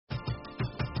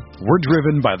We're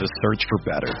driven by the search for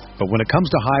better. But when it comes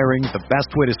to hiring, the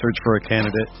best way to search for a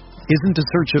candidate isn't to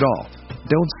search at all.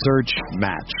 Don't search,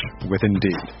 match with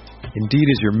Indeed. Indeed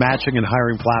is your matching and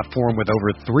hiring platform with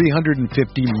over 350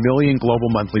 million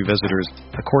global monthly visitors,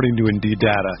 according to Indeed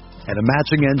data, and a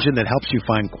matching engine that helps you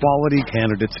find quality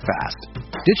candidates fast.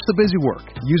 Ditch the busy work.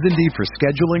 Use Indeed for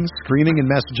scheduling, screening, and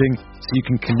messaging so you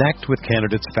can connect with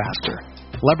candidates faster.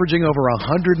 Leveraging over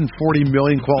 140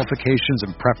 million qualifications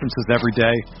and preferences every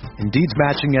day, Indeed's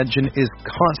matching engine is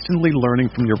constantly learning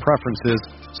from your preferences,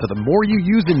 so the more you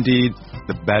use Indeed,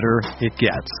 the better it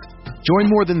gets.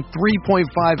 Join more than 3.5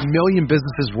 million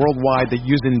businesses worldwide that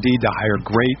use Indeed to hire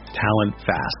great talent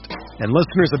fast. And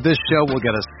listeners of this show will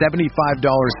get a $75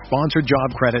 sponsored job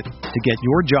credit to get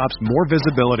your jobs more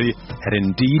visibility at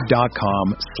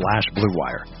Indeed.com/Blue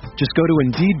Wire. Just go to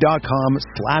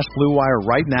Indeed.com/Blue Wire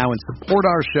right now and support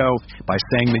our show by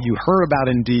saying that you heard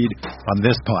about Indeed on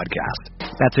this podcast.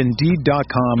 That's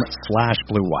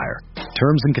Indeed.com/Blue Wire.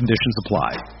 Terms and conditions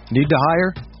apply. Need to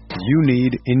hire? You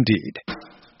need Indeed.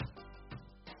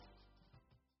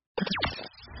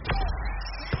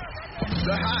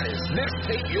 The hottest Knicks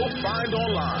tape you'll find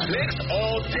online. Knicks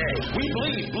all day. We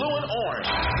bleed blue and orange.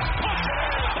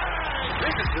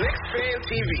 This is Knicks Fan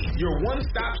TV, your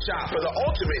one-stop shop for the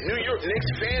ultimate New York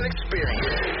Knicks fan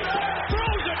experience.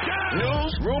 News,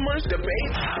 rumors,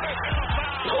 debates,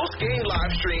 post-game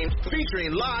live streams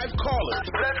featuring live callers.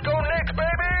 Let's go Knicks,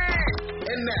 baby!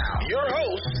 And now, your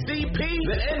host, CP,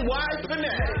 the NY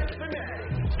Fanatic.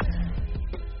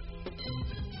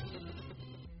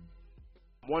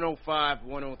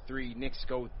 105-103, Knicks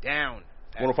go down.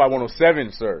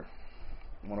 105-107, sir.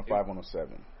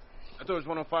 105-107. I thought it was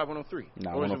 105-103.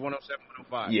 No, or was it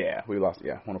 107-105? Yeah, we lost.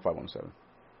 Yeah, 105-107.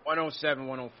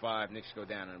 107-105, Knicks go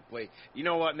down and play. You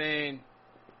know what, man?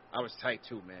 I was tight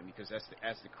too, man, because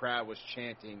as the crowd was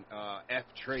chanting F.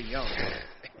 Trae Young,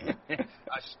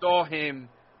 I saw him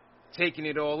taking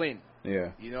it all in.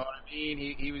 Yeah. You know what I mean?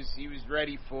 He was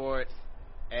ready for it.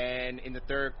 And in the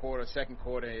third quarter, second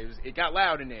quarter, it got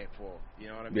loud in there for him. You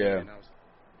know what I mean? Yeah. And I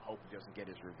hope he doesn't get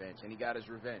his revenge. And he got his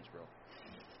revenge, bro.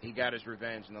 He got his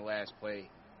revenge in the last play.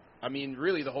 I mean,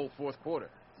 really the whole fourth quarter,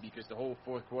 because the whole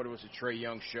fourth quarter was a Trae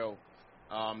Young show.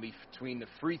 Between the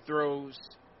free throws,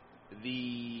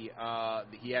 he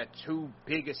had two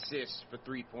big assists for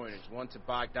three-pointers. One to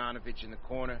Bogdanovich in the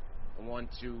corner, and one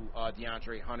to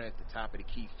DeAndre Hunter at the top of the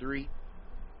key three.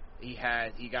 He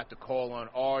got the call on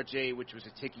RJ, which was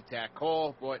a ticky-tack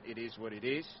call, but it is what it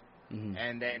is. Mm-hmm.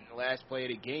 And then the last play of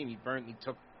the game, he burnt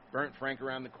Frank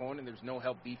around the corner. There was no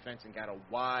help defense and got a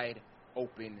wide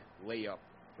open layup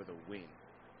for the win.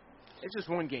 It's just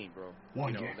one game, bro.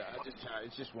 One game.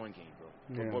 It's just one game, bro.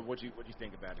 Yeah. What do you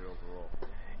think about it overall?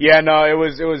 Yeah, no, it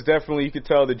was definitely, you could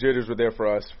tell the jitters were there for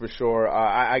us, for sure.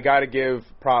 I got to give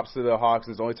props to the Hawks.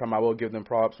 The only time I will give them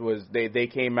props was they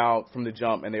came out from the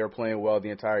jump and they were playing well the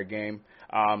entire game.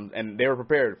 And they were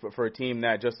prepared for a team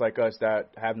that, just like us,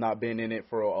 that have not been in it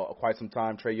for quite some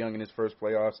time. Trae Young in his first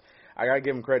playoffs. I gotta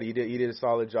give him credit. He did a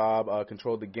solid job,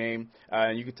 controlled the game,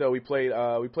 and you could tell we played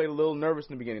a little nervous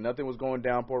in the beginning. Nothing was going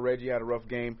down. Poor Reggie had a rough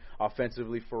game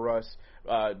offensively for us.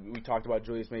 We talked about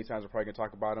Julius many times. We're probably gonna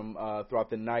talk about him throughout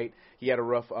the night. He had a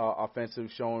rough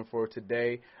offensive showing for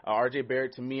today. RJ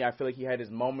Barrett, to me, I feel like he had his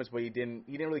moments, but he didn't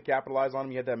really capitalize on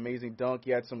them. He had that amazing dunk.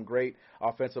 He had some great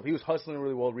offensive. He was hustling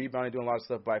really well, rebounding, doing a lot of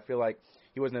stuff, but I feel like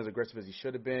he wasn't as aggressive as he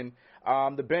should have been.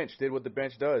 The bench did what the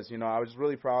bench does. You know, I was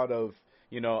really proud of,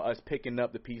 you know, us picking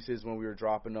up the pieces when we were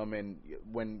dropping them, and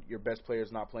when your best player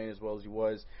is not playing as well as he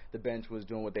was, the bench was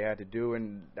doing what they had to do,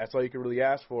 and that's all you could really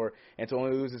ask for. And to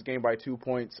only lose this game by 2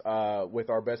 points with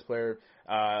our best player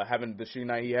having the shooting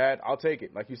night he had, I'll take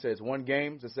it. Like you said, it's one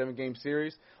game. It's a 7-game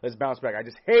series. Let's bounce back. I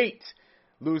just hate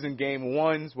losing game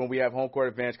ones when we have home court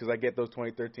advantage, because I get those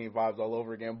 2013 vibes all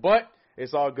over again. But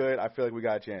it's all good. I feel like we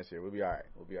got a chance here. We'll be all right.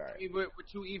 We're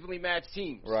two evenly matched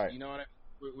teams. Right. You know what I mean?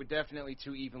 We're definitely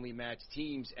two evenly matched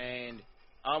teams, and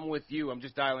I'm with you. I'm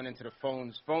just dialing into the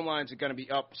phones. Phone lines are going to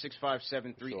be up,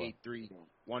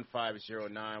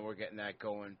 657-383-1509. We're getting that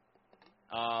going.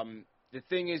 The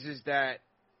thing is that,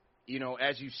 you know,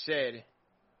 as you said,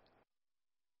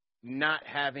 not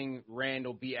having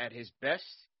Randall be at his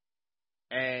best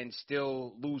and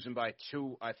still losing by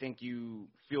 2, I think you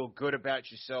feel good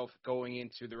about yourself going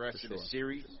into the rest of the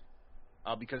series.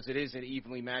 Because it is an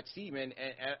evenly matched team. And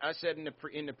I said in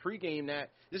the pregame that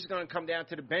this is going to come down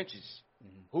to the benches.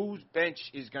 Mm-hmm. Whose bench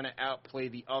is going to outplay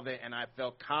the other? And I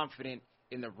felt confident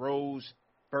in the Rose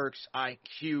Burks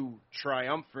IQ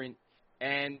triumphant.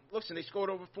 And listen, they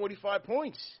scored over 45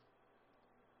 points.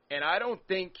 And I don't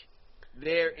think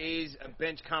there is a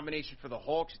bench combination for the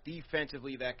Hawks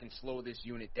defensively that can slow this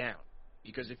unit down.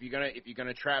 Because if you're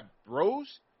gonna trap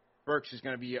Rose, Burks is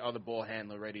gonna be your other ball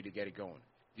handler ready to get it going.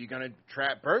 If you're gonna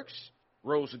trap Burks,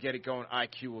 Rose will get it going.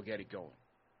 IQ will get it going.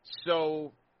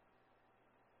 So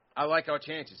I like our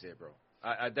chances there, bro.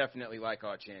 I definitely like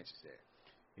our chances there.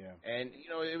 Yeah. And,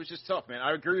 it was just tough, man.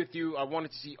 I agree with you. I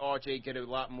wanted to see RJ get a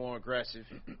lot more aggressive.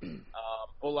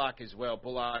 Bullock as well.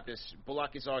 Bullock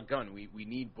is our gun. We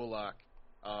need Bullock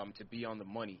to be on the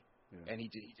money. Yeah. And he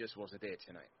just wasn't there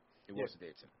tonight. He wasn't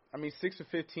there tonight. I mean, 6 of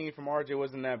 15 from RJ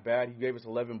wasn't that bad. He gave us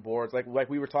 11 boards. Like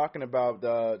we were talking about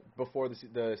before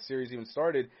the series even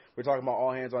started, we were talking about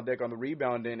all hands on deck on the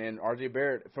rebounding, and RJ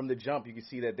Barrett, from the jump, you could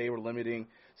see that they were limiting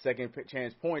second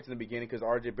chance points in the beginning because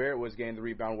RJ Barrett was getting the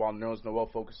rebound while Nerlens Noel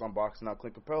focused on boxing out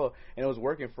Clint Capella, and it was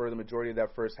working for the majority of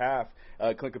that first half.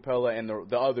 Clint Capella and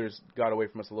the others got away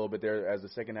from us a little bit there as the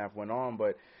second half went on,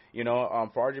 but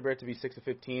for RJ Barrett to be 6 of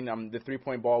 15, the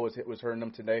 3-point ball was hurting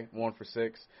him today, 1 for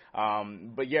 6.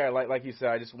 But yeah, like you said,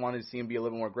 I just wanted to see him be a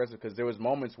little more aggressive because there was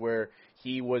moments where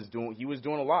he was doing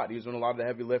a lot. He was doing a lot of the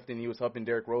heavy lifting. He was helping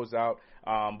Derrick Rose out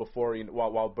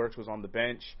while Burks was on the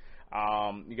bench.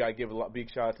 You got to give a big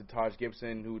shout out to Taj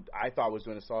Gibson, who I thought was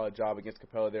doing a solid job against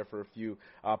Capella there for a few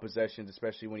possessions,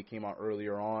 especially when he came out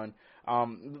earlier on.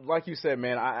 Like you said,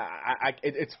 man,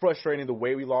 it's frustrating the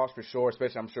way we lost for sure,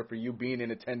 especially I'm sure for you being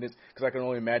in attendance, because I can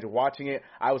only imagine watching it.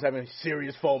 I was having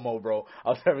serious FOMO, bro. I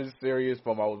was having serious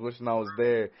FOMO. I was wishing I was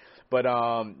there. But,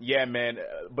 yeah, man,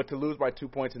 but to lose by 2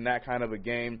 points in that kind of a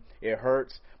game, it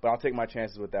hurts. But I'll take my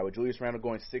chances with that. With Julius Randle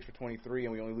going 6 for 23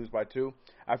 and we only lose by 2,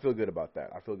 I feel good about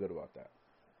that.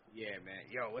 Yeah, man.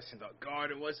 Yo, listen, the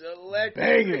Garden was electric.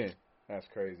 Banging. That's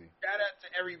crazy. Shout out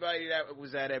to everybody that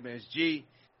was at MSG.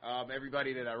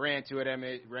 Everybody that I ran into at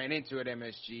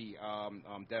MSG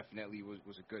definitely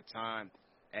was a good time.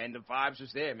 And the vibes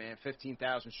was there, man.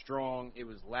 15,000 strong. It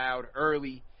was loud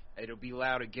early. It'll be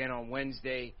loud again on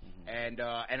Wednesday. Mm-hmm.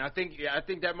 And I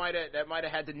think that might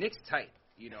have had the Knicks tight.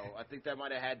 I think that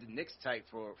might have had the Knicks tight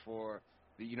for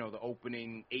the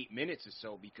opening 8 minutes or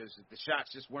so, because the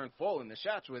shots just weren't falling. The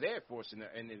shots were there for us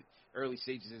in the early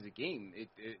stages of the game.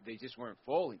 They just weren't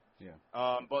falling.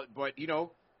 Yeah. But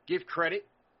give credit.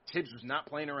 Tibbs was not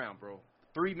playing around, bro.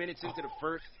 3 minutes into the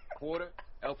first quarter,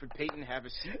 Elfrid Payton have a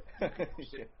seat. Sit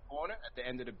in the corner at the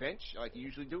end of the bench like you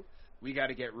usually do. We got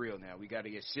to get real now. We got to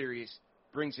get serious.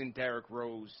 Brings in Derrick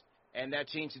Rose, and that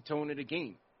changed the tone of the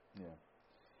game.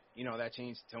 Yeah. That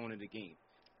changed the tone of the game.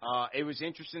 It was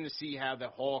interesting to see how the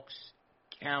Hawks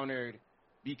countered,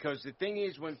 because the thing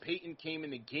is, when Payton came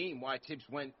in the game, why Tibbs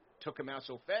took him out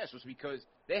so fast was because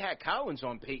they had Collins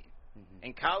on Payton,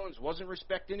 and Collins wasn't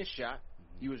respecting his shot.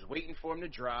 He was waiting for him to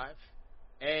drive,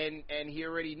 and he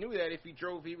already knew that if he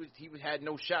drove, he had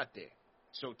no shot there.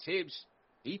 So Tibbs,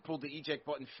 he pulled the eject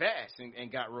button fast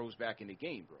and got Rose back in the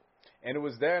game, bro. And it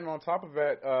was that, and on top of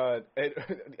that,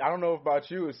 I don't know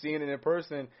about you, seeing it in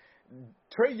person,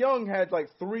 Trae Young had like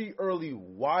 3 early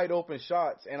wide open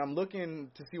shots, and I'm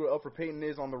looking to see what Elfrid Payton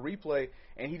is on the replay,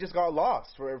 and he just got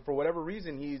lost for whatever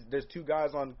reason. There's 2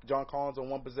 guys on John Collins on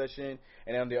one possession,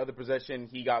 and on the other possession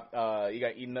he got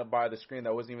eaten up by the screen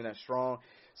that wasn't even that strong.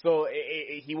 So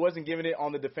he wasn't giving it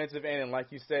on the defensive end, and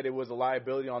like you said, it was a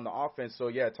liability on the offense. So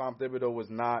yeah, Tom Thibodeau was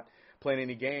not playing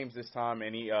any games this time,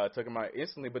 and he took him out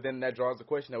instantly. But then that draws the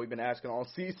question that we've been asking all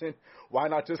season: why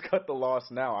not just cut the loss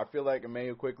now? I feel like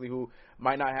Emmanuel Quickley, who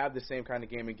might not have the same kind of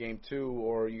game in game 2,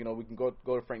 or we can go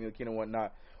to Frank Ntilikina and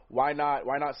whatnot. Why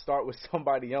not start with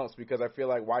somebody else? Because I feel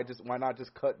like why not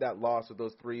just cut that loss with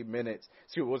those 3 minutes?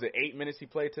 Shoot, was it 8 minutes he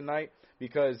played tonight?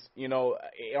 Because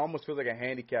it almost feels like a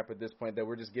handicap at this point that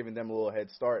we're just giving them a little head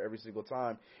start every single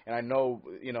time. And I know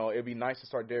it'd be nice to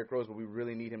start Derrick Rose, but we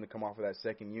really need him to come off of that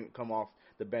second unit, come off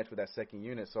the bench with that second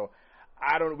unit. So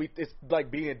it's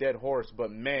like beating a dead horse,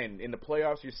 but man, in the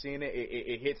playoffs you're seeing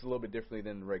it hits a little bit differently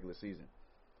than the regular season.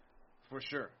 For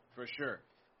sure.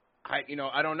 I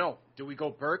don't know. Do we go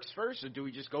Burks first, or do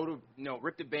we just go to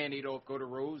rip the Band-Aid off, go to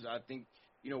Rose? I think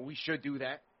we should do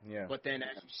that. Yeah. But then,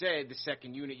 as you said, the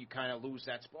second unit you kind of lose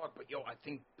that spark. But I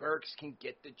think Burks can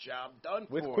get the job done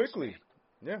with for Quickly. Us,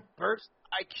 yeah. Burks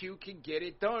IQ can get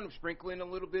it done. Sprinkle in a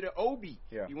little bit of Obi.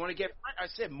 Yeah. You want to get? I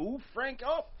said move Frank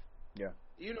up. Yeah.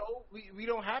 We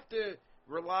don't have to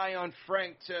rely on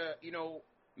Frank to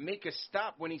make a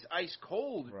stop when he's ice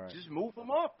cold. Right. Just move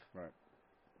him up. Right.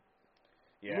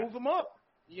 Yeah. Move him up.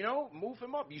 Move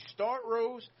him up. You start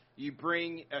Rose. You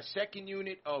bring a second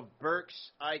unit of Burks,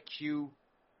 IQ,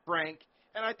 Frank,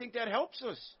 and I think that helps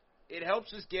us. It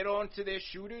helps us get on to their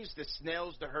shooters, the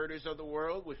Snells, the Hurters of the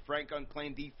world, with Frank on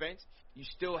playing defense. You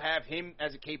still have him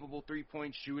as a capable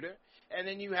 3-point shooter. and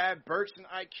then you have Burks and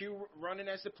IQ running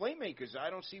as the playmakers. I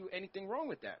don't see anything wrong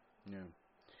with that. Yeah.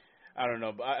 I don't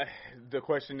know, but the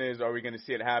question is, are we going to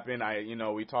see it happen?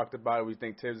 We talked about it. We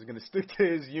think Tibbs is going to stick to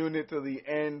his unit to the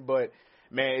end, but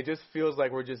man, it just feels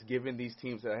like we're just giving these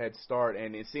teams a head start,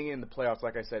 and seeing it in the playoffs,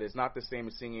 like I said, it's not the same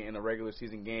as seeing it in a regular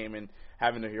season game and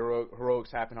having the heroics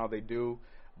happen how they do.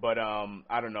 But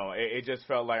I don't know. It just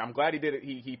felt like, I'm glad he did it.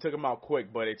 He took him out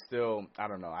quick, but it's still, I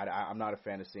don't know. I'm not a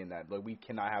fan of seeing that. Like, we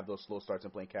cannot have those slow starts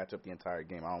and playing catch up the entire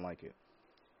game. I don't like it.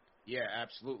 Yeah,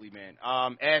 absolutely, man.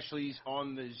 Ashley's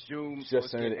on the Zoom.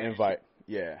 Just send an invite.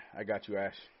 Yeah, I got you,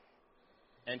 Ash.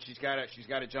 And she's got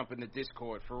to jump in the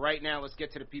Discord. For right now, let's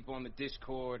get to the people on the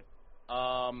Discord.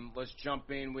 Let's jump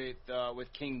in with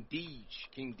King Deej.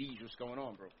 King Deej, what's going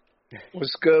on, bro?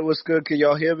 What's good? What's good? Can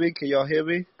y'all hear me?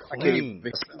 I can't hear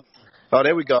myself. Oh,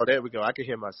 there we go. I can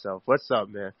hear myself. What's up,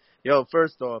 man? Yo,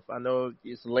 first off, I know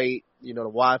it's late. The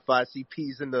Wi-Fi.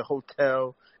 CP's in the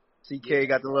hotel. CK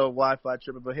got the little Wi-Fi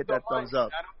tripping, but hit that thumbs up.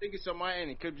 I don't think it's on my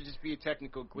end. It could just be a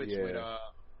technical glitch with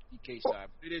DK side.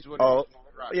 It is what it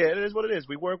is. Yeah, it is what it is.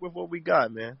 We work with what we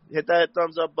got, man. Hit that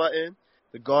thumbs up button.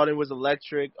 The garden was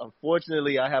electric.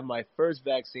 Unfortunately, I have my first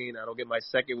vaccine. I don't get my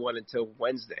second one until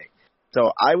Wednesday.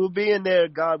 So I will be in there,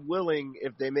 God willing,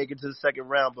 if they make it to the second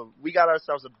round. But we got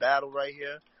ourselves a battle right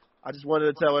here. I just wanted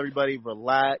to tell everybody,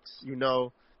 relax,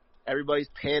 Everybody's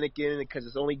panicking because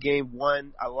it's only game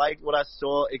one. I liked what I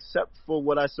saw, except for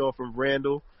what I saw from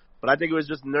Randall. But I think it was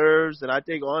just nerves, and I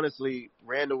think, honestly,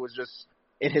 Randall was just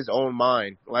in his own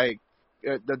mind. Like,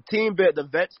 the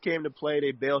vets came to play.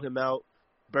 They bailed him out.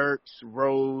 Burks,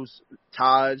 Rose,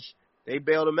 Taj, they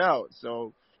bailed him out.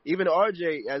 So even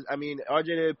RJ, RJ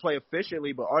didn't play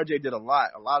efficiently, but RJ did a lot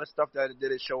of stuff that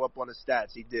didn't show up on the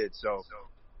stats. He did. So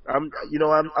I'm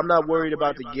not worried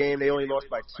about the game. They only lost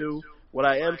by 2. What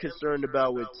I am concerned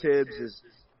about with Tibbs is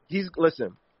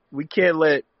we can't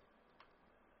let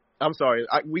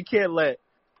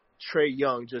Trae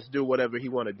Young just do whatever he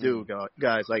want to do,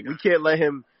 guys. Like, we can't let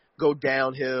him go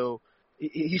downhill.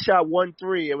 He shot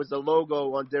 1-3. It was the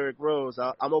logo on Derrick Rose.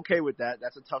 I'm okay with that.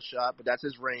 That's a tough shot, but that's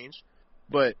his range.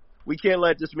 But we can't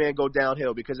let this man go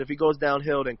downhill, because if he goes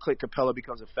downhill, then Clint Capella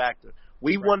becomes a factor.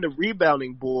 We won the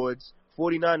rebounding boards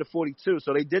 49-42,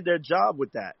 so they did their job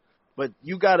with that. But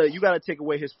you gotta take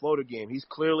away his floater game. He's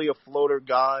clearly a floater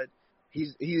god.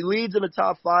 He leads in the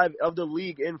top 5 of the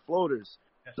league in floaters.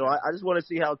 So I just want to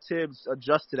see how Tibbs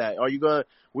adjusts to that.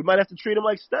 We might have to treat him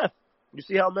like Steph. You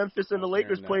see how Memphis and the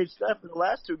Lakers played Steph in the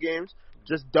last 2 games?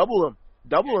 Just double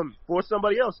him for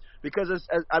somebody else. Because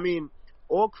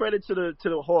all credit to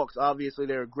the Hawks. Obviously,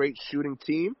 they're a great shooting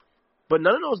team, but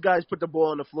none of those guys put the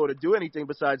ball on the floor to do anything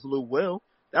besides Lou Will.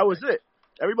 That was it.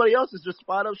 Everybody else is just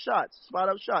spot up shots.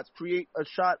 Create a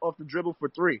shot off the dribble for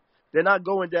 3. They're not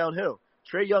going downhill.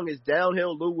 Trae Young is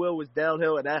downhill. Lou Will was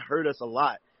downhill, and that hurt us a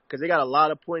lot because they got a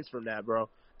lot of points from that, bro.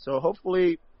 So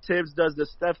hopefully Tibbs does the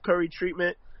Steph Curry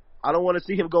treatment. I don't want to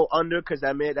see him go under because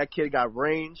that kid got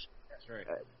range. That's right.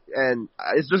 And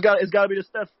it's got to be the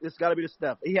Steph. It's got to be the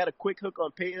Steph. He had a quick hook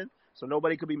on Peyton, so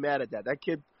nobody could be mad at that. That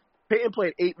kid, Peyton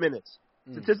played 8 minutes.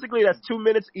 Statistically, that's 2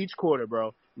 minutes each quarter,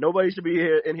 bro. Nobody should be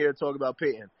in here talking about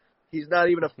Peyton. He's not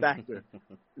even a factor.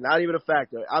 Not even a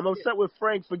factor. I'm upset with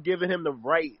Frank for giving him the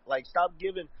right. Like, stop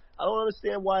giving. I don't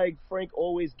understand why Frank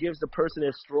always gives the person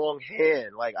a strong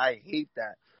hand. Like, I hate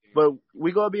that. But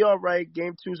we're going to be all right.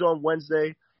 Game 2's on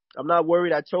Wednesday. I'm not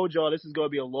worried. I told y'all this is going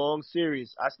to be a long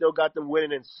series. I still got them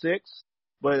winning in 6,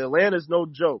 but Atlanta's no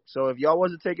joke. So if y'all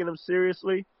wasn't taking them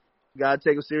seriously, you got to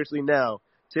take them seriously now.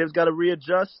 Tibbs got to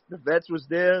readjust. The vets was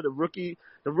there. The rookies.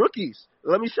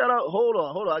 Let me shout out. Hold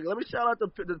on. Let me shout out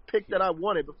the pick that I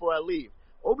wanted before I leave.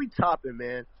 Obi Toppin,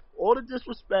 man. All the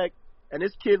disrespect, and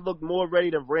this kid looked more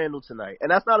ready than Randall tonight.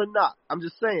 And that's not a knock. I'm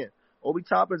just saying. Obi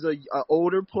Toppin's an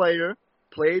older player,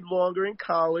 played longer in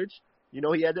college. He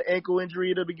had the ankle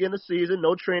injury at the beginning of the season,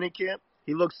 no training camp.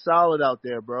 He looks solid out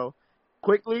there, bro.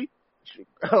 Quickly,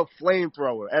 a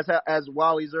flamethrower, as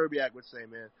Wally Zerbiak would say,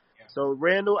 man. Yeah. So,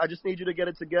 Randall, I just need you to get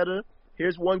it together.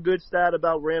 Here's one good stat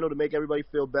about Randall to make everybody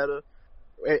feel better.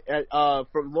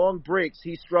 From long breaks,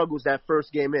 he struggles that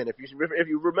first game in. If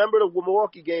you remember the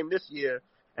Milwaukee game this year,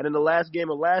 and in the last game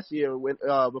of last year,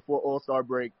 before All-Star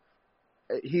break,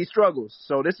 he struggles.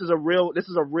 So this is a real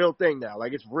thing now.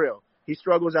 Like, it's real. He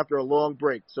struggles after a long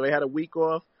break. So they had a week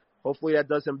off. Hopefully that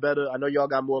does him better. I know y'all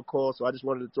got more calls, so I just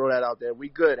wanted to throw that out there. We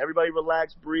good. Everybody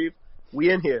relax, breathe.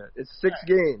 We in here. It's 6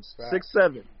 games.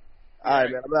 6-7. All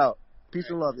right, man. I'm out. Peace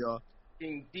and love, y'all.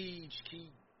 King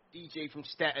DJ from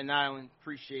Staten Island.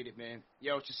 Appreciate it, man.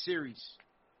 Yo, it's a series.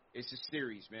 It's a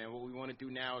series, man. What we want to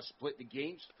do now is split the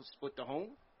games, split the home,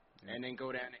 and then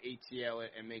go down to ATL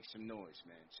and make some noise,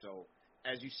 man. So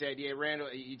as you said, yeah, Randall,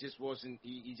 he just wasn't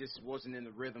in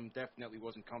the rhythm. Definitely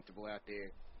wasn't comfortable out there.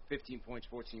 15 points,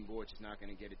 14 boards is not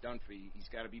going to get it done for you. He's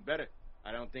got to be better.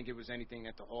 I don't think it was anything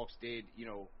that the Hawks did,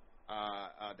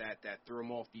 that threw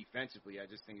him off defensively. I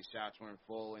just think his shots weren't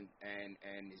full and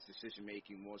his decision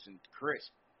making wasn't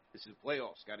crisp. This is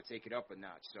playoffs. Got to take it up a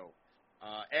notch. So,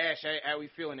 Ash, how we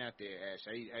feeling out there, Ash?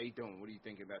 How you doing? What are you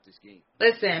thinking about this game?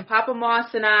 Listen, Papa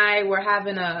Moss and I were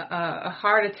having a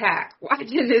heart attack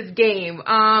watching this game.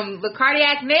 The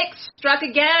cardiac Knicks struck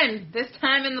again, this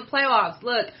time in the playoffs.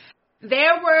 Look,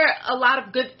 there were a lot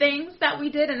of good things that we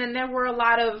did, and then there were a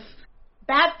lot of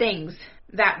bad things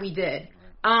that we did.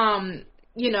 I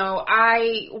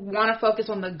want to focus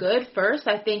on the good first.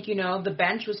 I think, the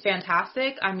bench was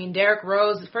fantastic. I mean, Derrick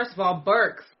Rose, first of all,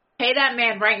 Burks. Pay that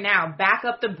man right now. Back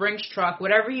up the Brinks truck.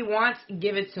 Whatever he wants,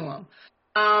 give it to him.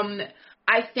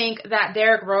 I think that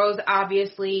Derrick Rose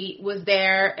obviously was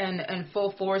there and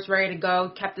full force, ready to go,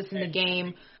 kept us in the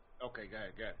game. Okay, go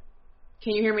ahead.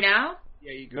 Can you hear me now?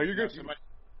 Yeah, you good. No, you're good.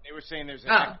 They were saying there's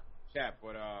a chat,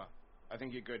 but I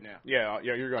think you're good now. Yeah,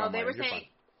 you're good.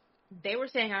 They were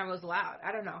saying I was loud.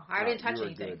 I don't know. I didn't touch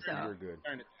anything. Good. So You're good.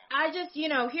 I just,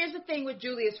 here's the thing with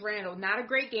Julius Randle. Not a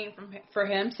great game for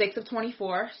him, 6 of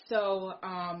 24. So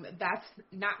that's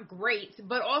not great.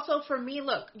 But also for me,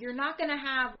 look, you're not going to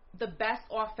have the best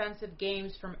offensive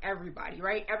games from everybody,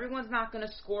 right? Everyone's not going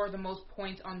to score the most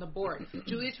points on the board.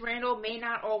 Julius Randle may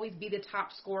not always be the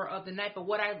top scorer of the night, but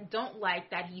what I don't like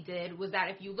that he did was that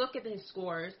if you look at his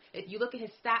scores, if you look at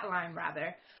his stat line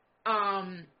rather,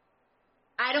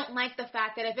 I don't like the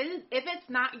fact that if it's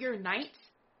not your night,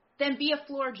 then be a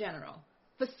floor general.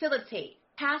 Facilitate.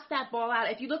 Pass that ball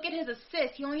out. If you look at his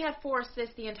assists, he only had 4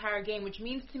 assists the entire game, which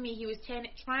means to me he was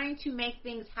trying to make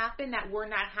things happen that were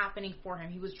not happening for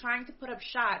him. He was trying to put up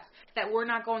shots that were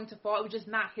not going to fall. It was just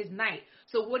not his night.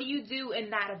 So what do you do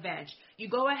in that event? You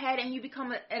go ahead and you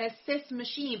become an assist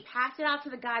machine. Pass it out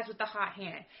to the guys with the hot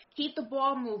hand. Keep the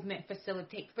ball movement.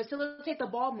 Facilitate the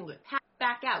ball movement. Pass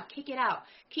back out, kick it out,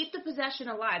 keep the possession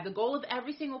alive. The goal of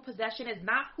every single possession is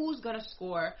not who's going to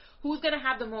score, who's going to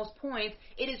have the most points.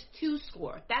 It is to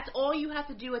score. That's all you have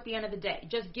to do at the end of the day.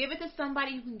 Just give it to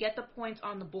somebody who can get the points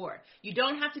on the board. You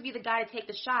don't have to be the guy to take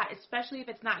the shot, especially if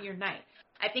it's not your night.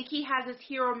 I think he has this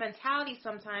hero mentality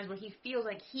sometimes where he feels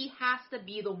like he has to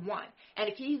be the one. And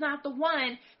if he's not the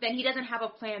one, then he doesn't have a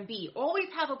plan B. Always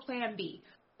have a plan B.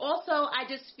 Also, I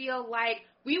just feel like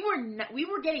we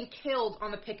were getting killed on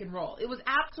the pick and roll. It was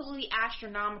absolutely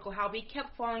astronomical how we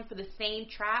kept falling for the same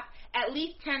trap at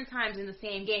least 10 times in the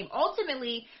same game.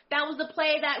 Ultimately, that was the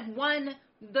play that won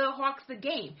the Hawks the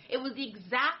game. It was the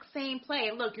exact same play.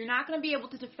 And look, you're not going to be able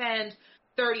to defend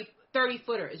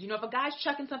 30-footers. If a guy's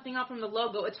chucking something up from the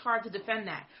logo, it's hard to defend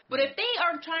that. But if they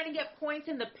are trying to get points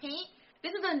in the paint,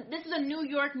 this is a New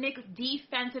York Knicks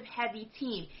defensive-heavy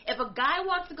team. If a guy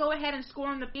wants to go ahead and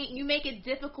score in the paint, you make it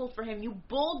difficult for him. You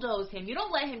bulldoze him. You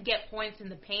don't let him get points in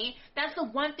the paint. That's the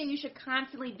one thing you should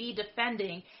constantly be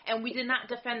defending, and we did not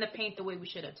defend the paint the way we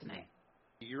should have tonight.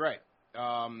 You're right.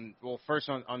 Well, first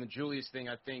on the Julius thing,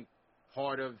 I think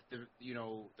part of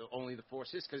only the 4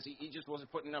 assists because he just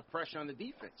wasn't putting enough pressure on the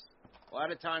defense. A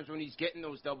lot of times when he's getting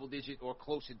those double-digit or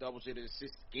close to double-digit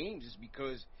assist games is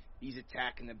because he's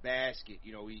attacking the basket.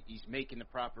 He's making the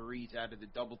proper reads out of the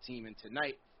double team. And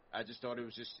tonight, I just thought it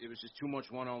was just too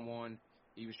much one-on-one.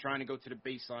 He was trying to go to the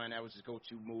baseline. That was his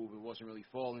go-to move. It wasn't really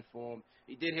falling for him.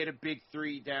 He did hit a big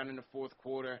 3 down in the fourth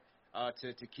quarter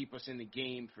to keep us in the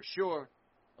game for sure.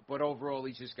 But overall,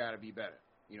 he's just got to be better.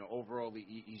 Overall,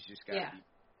 he's just got to be.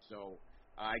 So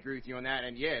I agree with you on that.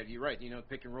 And, yeah, you're right.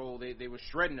 Pick and roll, they were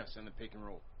shredding us on the pick and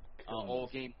roll all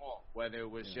game long, whether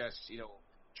it was just,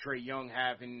 Trae Young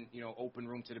having, open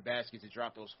room to the basket to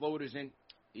drop those floaters in.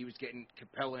 He was getting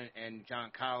Capella and John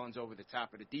Collins over the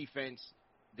top of the defense.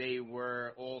 They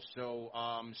were also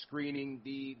screening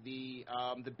the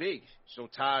bigs. So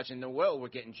Taj and Noel were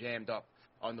getting jammed up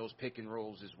on those pick and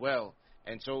rolls as well.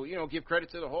 And so, give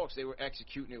credit to the Hawks. They were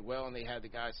executing it well, and they had the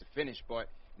guys to finish. But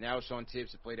now it's on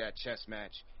Tibbs to play that chess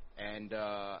match, and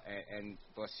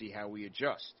let's see how we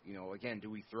adjust. Again, do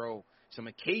we throw some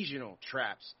occasional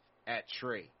traps at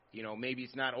Trae? Maybe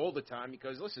it's not all the time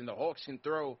because, listen, the Hawks can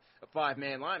throw a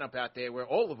 5-man lineup out there where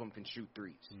all of them can shoot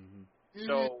threes. Mm-hmm.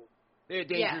 So they're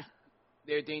dangerous. Yeah.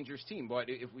 They're a dangerous team, but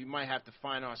if we might have to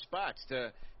find our spots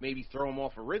to maybe throw him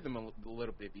off a rhythm a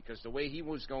little bit because the way he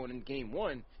was going in game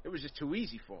 1, it was just too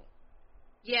easy for him.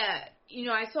 Yeah,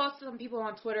 I saw some people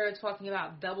on Twitter talking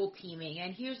about double teaming,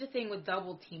 and here's the thing with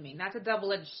double teaming. That's a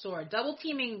double-edged sword. Double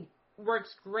teaming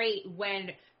works great when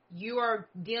you are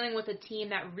dealing with a team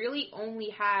that really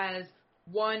only has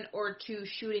one or two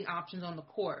shooting options on the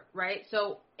court, right?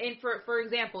 So, and for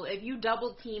example, if you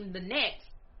double team the Knicks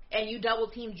and you double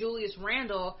team Julius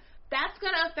Randle, that's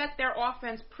going to affect their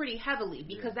offense pretty heavily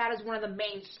because that is one of the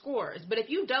main scorers. But if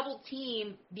you double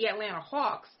team the Atlanta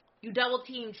Hawks, you double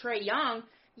team Trae Young,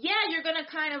 yeah, you're going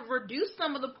to kind of reduce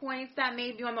some of the points that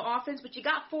may be on the offense, but you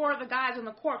got four of the guys on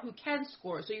the court who can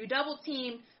score. So you double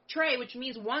team Trae, which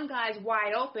means one guy's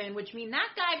wide open, which means that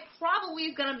guy probably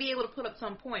is going to be able to put up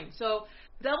some points. So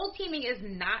double teaming is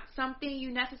not something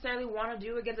you necessarily want to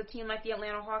do against a team like the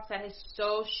Atlanta Hawks that is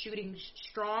so shooting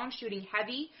strong, shooting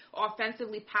heavy,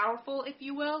 offensively powerful, if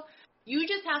you will. You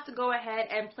just have to go ahead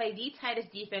and play the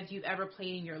tightest defense you've ever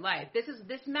played in your life. This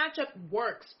matchup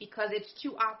works because it's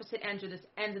two opposite ends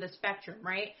of the spectrum,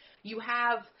 right? You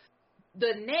have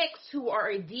the Knicks, who are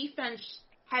a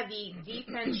defense-heavy,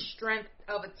 defense strength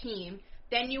of a team.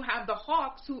 Then you have the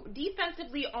Hawks, who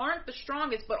defensively aren't the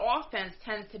strongest, but offense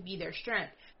tends to be their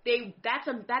strength. That's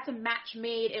a match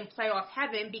made in playoff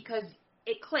heaven because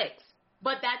it clicks.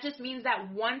 But that just means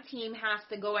that one team has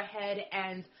to go ahead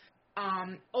and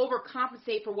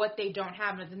overcompensate for what they don't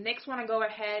have. And if the Knicks want to go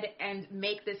ahead and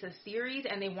make this a series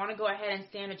and they want to go ahead and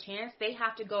stand a chance, they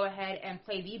have to go ahead and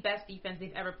play the best defense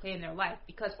they've ever played in their life.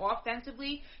 Because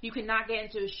offensively, you cannot get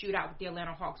into a shootout with the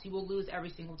Atlanta Hawks. You will lose every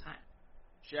single time.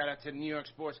 Shout out to the New York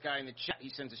sports guy in the chat. He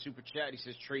sends a super chat. He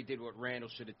says Trae did what Randall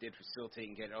should have did, facilitate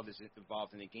and get others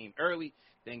involved in the game early,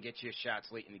 then get your shots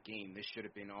late in the game. This should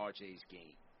have been RJ's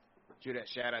game.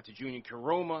 Shout out to Junior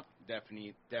Karoma.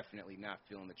 Definitely not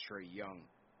feeling the Trae Young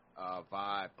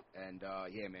vibe. And,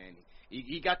 yeah, man,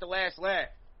 he got the last laugh.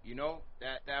 You know,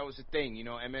 that was the thing. You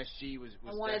know, MSG was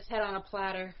I want his head on a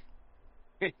platter.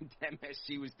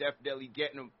 MSG was definitely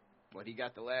getting him. But he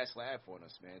got the last laugh on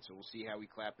us, man. So we'll see how we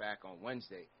clap back on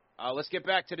Wednesday. Let's get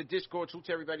back to the Discord. So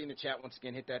to everybody in the chat, once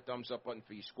again, hit that thumbs up button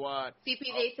for your squad. CP,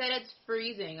 they said it's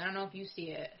freezing. I don't know if you see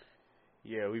it.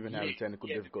 Yeah, we've been having technical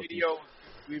difficulties.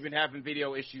 We've been having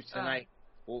video issues tonight.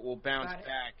 We'll bounce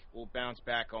back. We'll bounce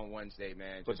back on Wednesday,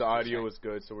 man. But the audio is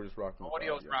good, so we're just rocking. The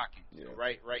audio's rocking. Yeah. So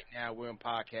right now, we're in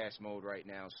podcast mode right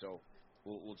now, so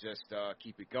we'll just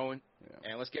keep it going. Yeah.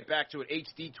 And let's get back to it.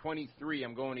 HD23,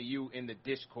 I'm going to you in the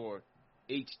Discord.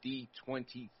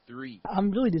 HD23.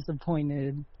 I'm really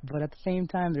disappointed, but at the same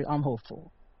time, I'm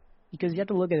hopeful. Because you have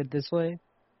to look at it this way.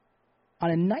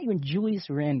 On a night when Julius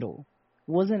Randle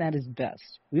wasn't at his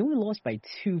best, we only lost by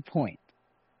 2 points,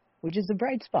 which is a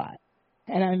bright spot.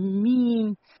 And I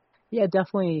mean, yeah,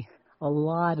 definitely a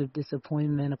lot of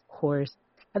disappointment, of course.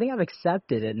 I think I've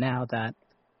accepted it now that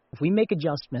if we make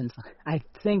adjustments, I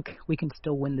think we can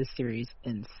still win this series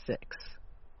in 6.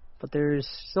 But there's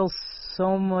still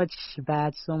so much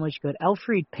bad, so much good.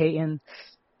 Elfrid Payton,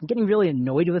 I'm getting really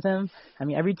annoyed with him. I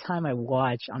mean, every time I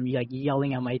watch, I'm like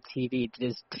yelling at my TV to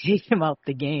just take him out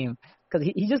the game because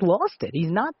he just lost it.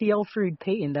 He's not the Elfrid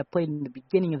Payton that played in the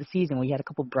beginning of the season when he had a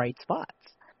couple bright spots.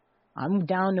 I'm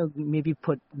down to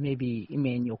put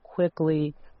Emmanuel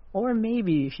quickly, or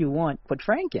maybe if you want, put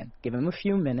Frank in. Give him a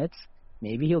few minutes.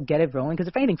 Maybe he'll get it rolling because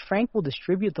if anything, Frank will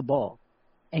distribute the ball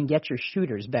and get your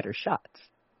shooters better shots.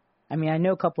 I mean, I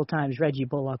know a couple of times Reggie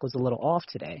Bullock was a little off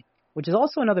today, which is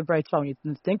also another bright spot when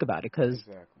you think about it, because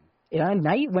on a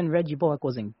night when Reggie Bullock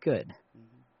wasn't good,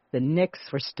 the Knicks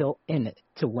were still in it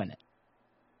to win it.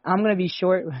 I'm going to be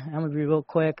short. I'm going to be real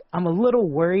quick. I'm a little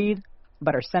worried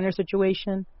about our center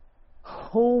situation.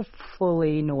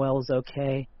 Hopefully Noel's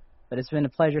okay, but it's been a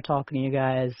pleasure talking to you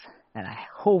guys, and I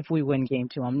hope we win Game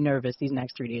 2. I'm nervous. These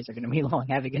next 3 days are going to be long.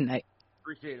 Have a good night.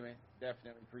 Appreciate it, man.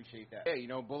 Definitely appreciate that. Yeah, you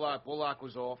know, Bullock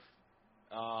was off.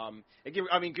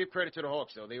 Give credit to the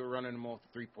Hawks, though. They were running him off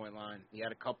the three-point line. He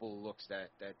had a couple of looks that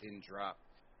didn't drop,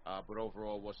 but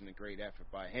overall it wasn't a great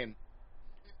effort by him.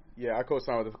 Yeah, I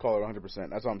co-sign with the caller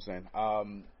 100%. That's what I'm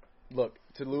saying. Look,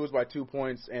 to lose by 2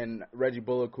 points, and Reggie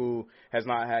Bullock, who has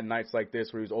not had nights like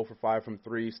this where he was 0 for 5 from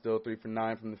 3, still 3 for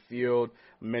 9 from the field.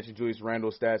 I mentioned Julius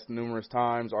Randle's stats numerous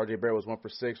times. R.J. Barrett was 1 for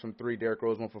 6 from 3. Derrick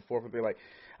Rose 1 for 4 from 3.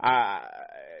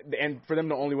 And for them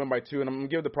to only win by 2, and I'm going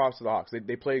to give the props to the Hawks.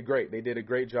 They played great. They did a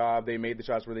great job. They made the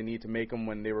shots where they need to make them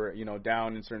when they were,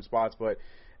 down in certain spots. But,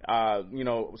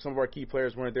 some of our key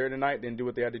players weren't there tonight, didn't do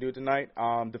what they had to do tonight.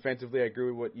 Defensively, I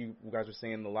agree with what you guys were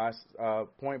saying in the last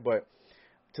point, but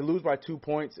to lose by 2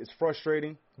 points is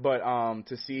frustrating, but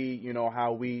to see,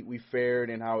 how we fared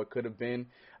and how it could have been,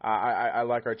 I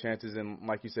like our chances. And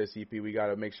like you said, CP, we got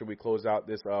to make sure we close out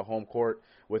this home court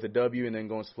with a W and then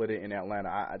go and split it in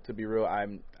Atlanta. To be real,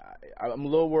 I'm a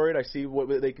little worried. I see what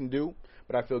they can do,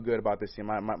 but I feel good about this team.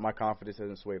 My confidence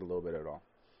hasn't swayed a little bit at all.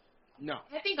 No.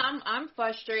 I think I'm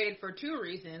frustrated for two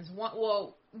reasons.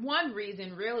 One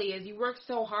reason really is you work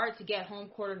so hard to get home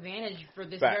court advantage for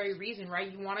this Facts. very reason,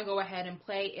 right? You want to go ahead and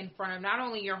play in front of not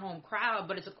only your home crowd,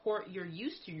 but it's a court you're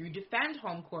used to. You defend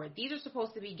home court. These are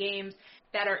supposed to be games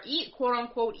that are quote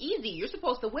unquote easy. You're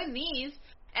supposed to win these.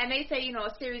 And they say,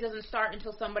 a series doesn't start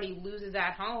until somebody loses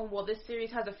at home. Well, this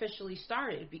series has officially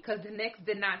started because the Knicks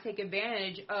did not take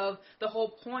advantage of the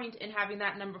whole point in having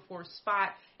that number 4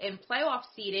 spot in playoff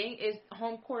seeding is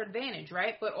home court advantage,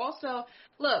 right? But also,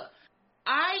 look,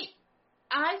 I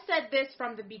said this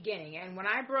from the beginning, and when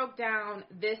I broke down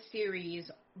this series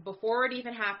before it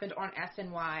even happened on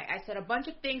SNY, I said a bunch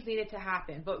of things needed to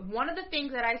happen. But one of the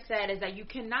things that I said is that you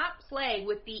cannot play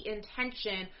with the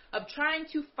intention of trying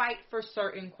to fight for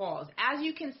certain calls. As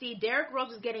you can see, Derrick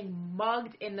Rose was getting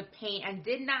mugged in the paint and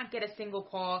did not get a single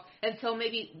call until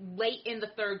maybe late in the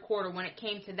third quarter when it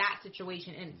came to that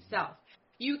situation in itself.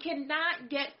 You cannot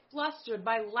get flustered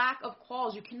by lack of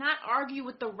calls. You cannot argue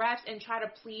with the refs and try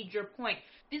to plead your point.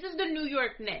 This is the New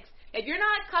York Knicks. If you're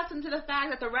not accustomed to the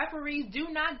fact that the referees do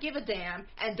not give a damn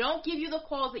and don't give you the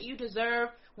calls that you deserve,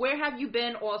 where have you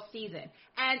been all season?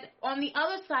 And on the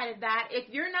other side of that, if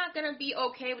you're not going to be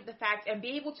okay with the fact and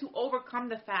be able to overcome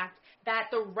the fact that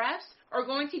the refs are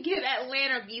going to give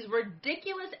Atlanta these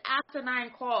ridiculous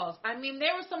asinine calls. I mean,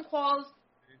 there were some calls,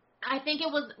 I think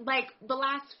it was like the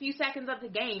last few seconds of the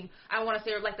game, I want to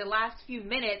say, or like the last few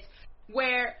minutes,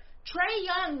 where Trae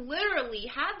Young literally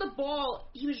had the ball.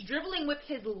 He was dribbling with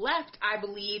his left, I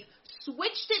believe,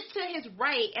 switched it to his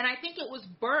right, and I think it was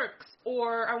Burks,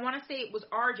 or I want to say it was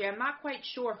RJ. I'm not quite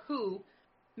sure who.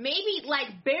 Maybe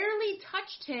like barely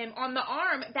touched him on the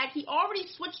arm that he already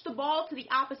switched the ball to the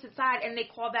opposite side, and they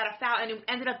called that a foul, and it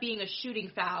ended up being a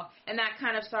shooting foul, and that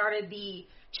kind of started the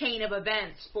chain of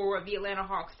events for the Atlanta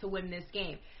Hawks to win this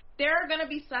game. There are going to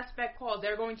be suspect calls.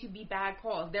 There are going to be bad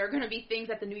calls. There are going to be things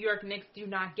that the New York Knicks do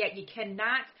not get. You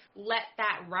cannot let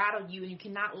that rattle you, and you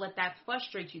cannot let that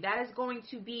frustrate you. That is going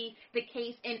to be the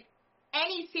case in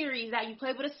any series that you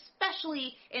play, but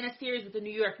especially in a series with the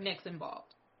New York Knicks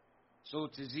involved. So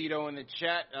to Zito in the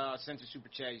chat, sent a super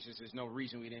chat. He says there's no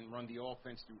reason we didn't run the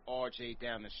offense through RJ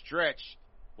down the stretch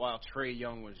while Trae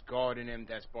Young was guarding him.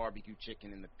 That's barbecue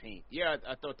chicken in the paint. Yeah,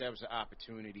 I thought that was an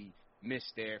opportunity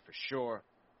missed there for sure.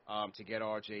 To get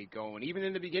RJ going, even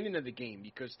in the beginning of the game,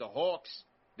 because the Hawks,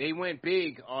 they went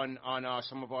big on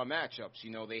some of our matchups.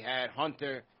 They had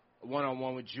Hunter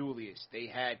one-on-one with Julius. They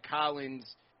had Collins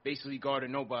basically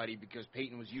guarding nobody because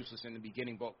Peyton was useless in the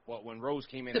beginning, but when Rose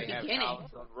came in, they had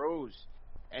Collins on Rose.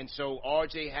 And so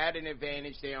RJ had an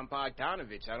advantage there on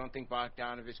Bogdanovich. I don't think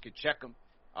Bogdanovich could check him.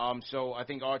 So I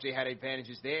think RJ had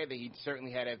advantages there. That he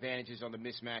certainly had advantages on the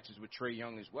mismatches with Trae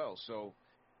Young as well. So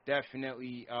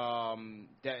definitely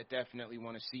definitely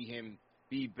want to see him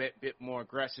be a bit more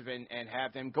aggressive and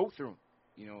have them go through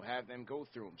him. Have them go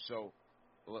through him. So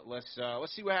let's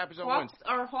see what happens on Wednesday.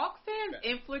 Are Hawk fans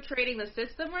infiltrating the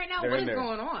system right now? They're what is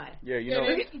going on? Yeah,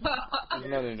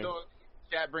 So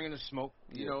chat bringing the smoke.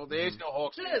 There's no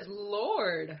Hawks. Good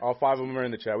Lord. All 5 of them are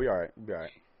in the chat. We all right. We all right.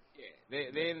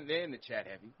 Yeah, they're in the chat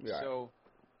heavy. So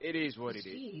it is what it is.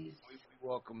 We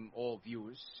welcome all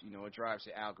viewers. It drives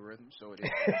the algorithm, so it is.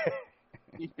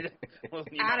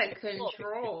 Out of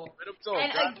control.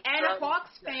 And Hawks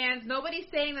fans, nobody's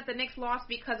saying that the Knicks lost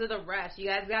because of the refs. You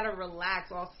guys got to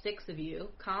relax, all 6 of you.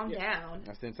 Calm down.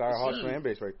 That's the entire Hawks fan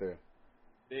base right there.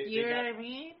 You know what I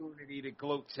mean? Opportunity to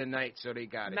gloat tonight, so they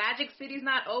got it. Magic City's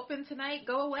not open tonight.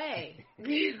 Go away.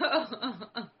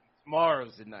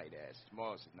 Tomorrow's the night, Ash.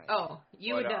 Tomorrow's the night. Oh,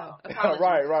 you would know.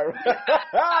 Right.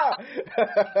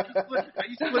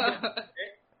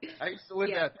 I used to live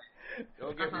that.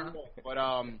 Don't get me wrong. But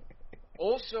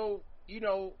also,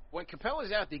 when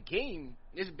Capella's out the game,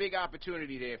 there's a big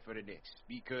opportunity there for the Knicks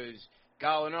because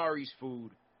Gallinari's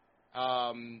food.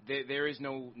 There is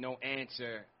no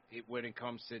answer when it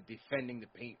comes to defending the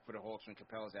paint for the Hawks when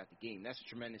Capella's out the game. That's a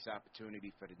tremendous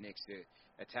opportunity for the Knicks to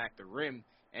attack the rim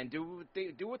and do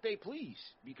what they please,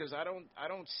 because I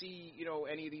don't see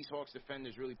any of these Hawks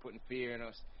defenders really putting fear in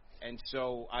us. And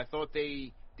so I thought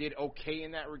they did okay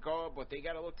in that regard, but they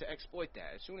got to look to exploit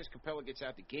that. As soon as Capella gets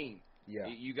out the game,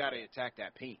 you got to attack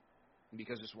that paint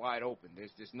because it's wide open.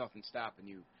 There's nothing stopping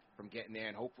you from getting there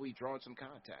and hopefully drawing some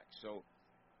contact. So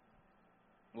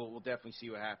we'll definitely see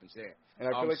what happens there. And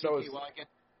I feel like that was...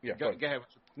 Go ahead.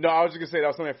 No, I was just going to say that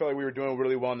was something I felt like we were doing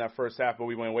really well in that first half, but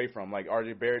we went away from. Like,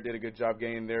 RJ Barrett did a good job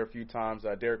getting there a few times.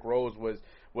 Derrick Rose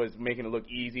was making it look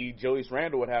easy. Julius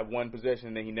Randle would have one possession,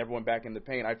 and then he never went back in the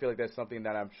paint. I feel like that's something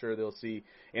that I'm sure they'll see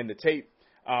in the tape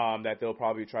that they'll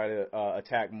probably try to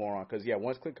attack more on. Because,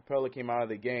 once Clint Capella came out of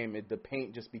the game, the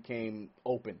paint just became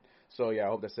open. So, yeah, I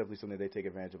hope that's definitely something they take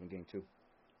advantage of in Game 2.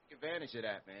 Take advantage of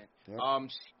that, man. Yep.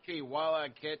 CK, while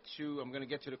I'm going to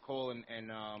get to the call and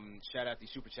shout out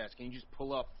these Super Chats. Can you just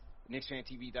pull up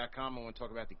KnicksFanTV.com? I want to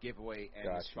talk about the giveaway and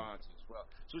the sponsors as well.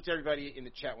 So to everybody in the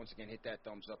chat, once again, hit that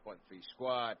thumbs up button for your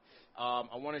squad.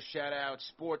 I want to shout out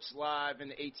Sports Live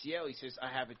and the ATL. He says, I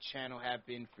have a channel, have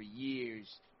been for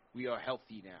years. We are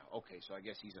healthy now. Okay, so I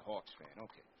guess he's a Hawks fan.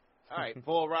 Okay. All right.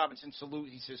 Paul Robinson, salute.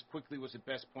 He says, Quickly was the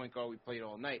best point guard we played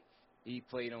all night. He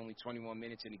played only 21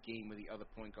 minutes in a game where the other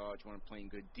point guards weren't playing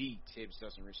good D. Tibbs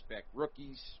doesn't respect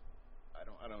rookies. I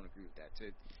don't agree with that.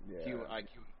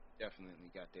 IQ definitely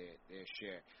got their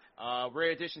share.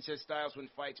 Rare Edition says Styles win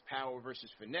fights, power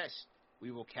versus finesse.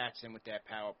 We will catch him with that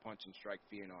power punch and strike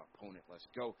fear in our opponent. Let's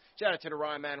go. Shout out to the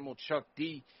rhyme animal, Chuck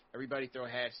D. Everybody throw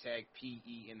hashtag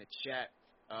PE in the chat.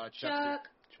 Chuck.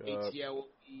 ATL will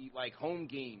be like home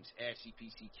games at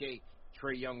CPCK.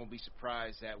 Trae Young will be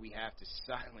surprised that we have to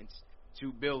silence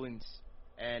 2 buildings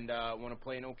and want to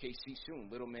play in OKC soon.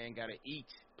 Little man got to eat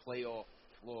playoff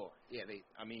floor. Yeah,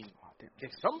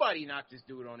 can somebody knock this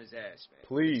dude on his ass, man?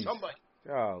 Please. Somebody.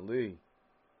 Golly.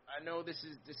 I know this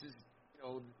is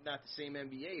not the same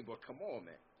NBA, but come on,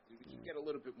 man. We can get a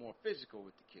little bit more physical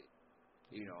with the kid.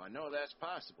 I know that's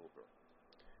possible, bro. I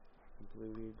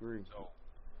completely agree. So,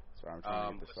 sorry, I'm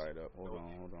trying to get the site up. Hold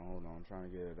on. I'm trying to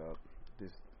get it up.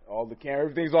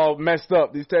 Everything's all messed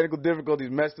up. These technical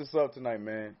difficulties messed us up tonight,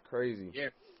 man. Crazy. Yeah.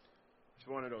 It's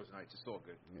one of those nights. It's all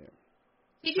good. Yeah.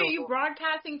 TJ, you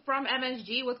broadcasting from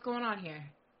MSG? What's going on here?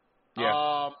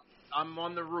 Yeah. I'm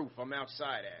on the roof. I'm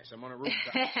outside, Ash. I'm on a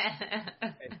rooftop.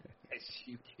 As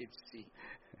you can see,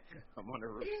 I'm on a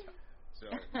rooftop. So,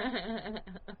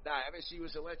 MSG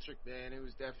was electric, man. It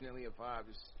was definitely a vibe.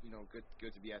 It's,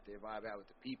 good to be out there, vibe out with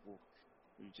the people.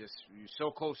 You're so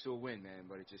close to a win, man,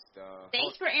 but it just...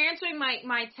 Thanks for answering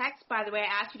my text, by the way. I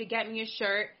asked you to get me a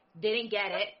shirt. Didn't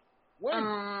get it.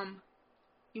 When?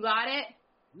 You got it?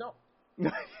 No.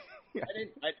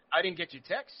 I didn't get your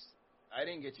text.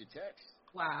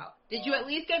 Wow. Did you at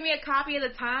least give me a copy of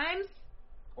the Times?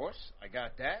 Of course. I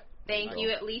got that. Thank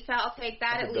you. At least I'll take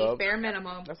that. That's at least bare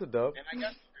minimum. That's a dub. And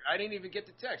I didn't even get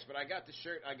the text, but I got the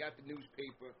shirt. I got the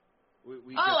newspaper.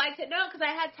 I said no because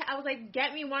I was like,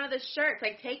 get me one of the shirts.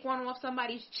 Like, take one off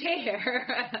somebody's chair.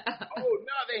 Oh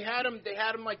no, they had them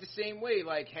like the same way,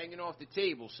 like hanging off the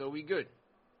table. So we good.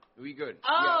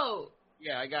 Oh.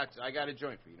 Yeah, I got a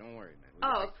joint for you. Don't worry, man.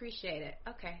 Appreciate it.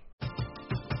 Okay.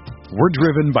 We're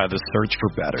driven by the search for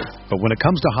better. But when it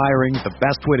comes to hiring, the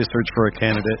best way to search for a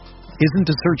candidate isn't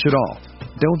to search at all.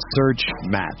 Don't search,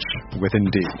 match with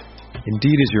Indeed.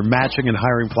 Indeed is your matching and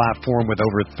hiring platform with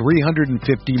over 350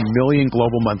 million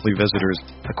global monthly visitors,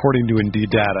 according to Indeed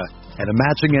data, and a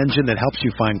matching engine that helps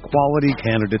you find quality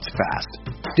candidates fast.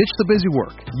 Ditch the busy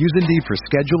work. Use Indeed for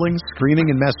scheduling, screening,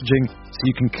 and messaging so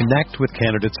you can connect with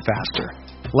candidates faster.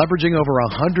 Leveraging over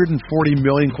 140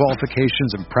 million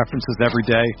qualifications and preferences every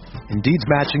day, Indeed's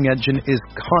matching engine is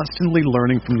constantly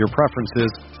learning from your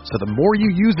preferences, so the more you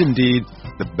use Indeed,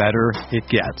 the better it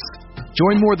gets.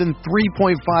 Join more than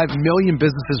 3.5 million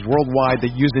businesses worldwide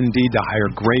that use Indeed to hire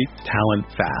great talent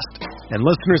fast. And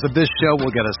listeners of this show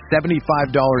will get a $75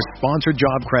 sponsored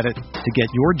job credit to get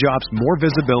your jobs more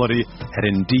visibility at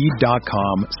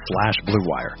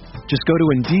Indeed.com/BlueWire. Just go to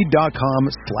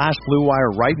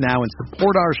Indeed.com/BlueWire right now and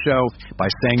support our show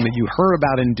by saying that you heard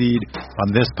about Indeed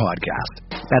on this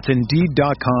podcast. That's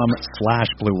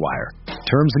Indeed.com/BlueWire.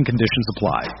 Terms and conditions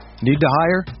apply. Need to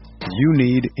hire? You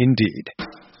need Indeed.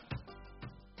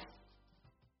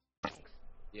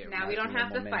 Now we don't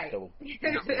have to fight.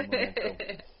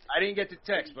 I didn't get the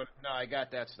text, but no, I got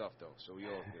that stuff though, so we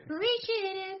all good.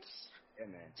 Appreciate it. Yeah,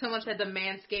 man. Someone said the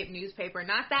Manscaped newspaper,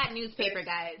 not that newspaper,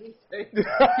 guys. No.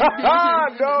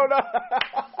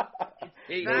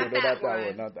 Hey, not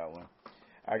that one.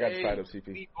 I got the side of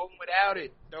CP. Leave home without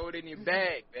it. Throw it in your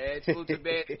bag, man. Salute to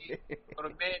Manscaped. Go to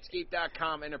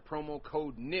manscaped.com and a promo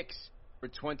code Knicks for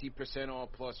 20%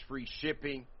 off plus free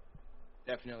shipping.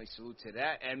 Definitely salute to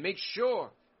that. And make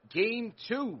sure, Game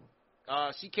 2,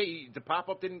 CK, the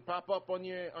pop-up didn't pop up on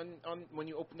when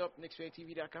you opened up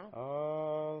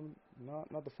KnicksFanTV.com?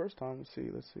 Not the first time. Let's see.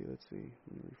 Let me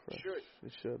refresh. Sure.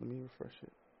 It should. Let me refresh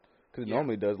it. Because it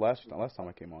normally does. Last time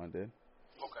I came on, it did.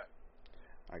 Okay.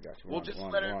 I got you. Well, just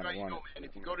let everybody know, man.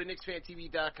 If you go to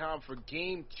KnicksFanTV.com for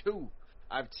Game 2,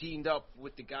 I've teamed up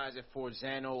with the guys at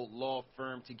Forzano Law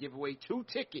Firm to give away 2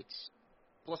 tickets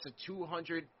plus a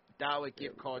 $200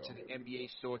 gift card to the NBA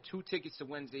store. 2 tickets to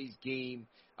Wednesday's game.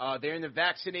 They're in the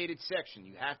vaccinated section.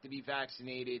 You have to be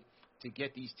vaccinated to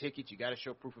get these tickets. You got to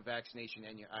show proof of vaccination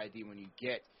and your ID when you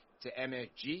get to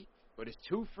MSG. But it's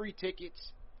 2 free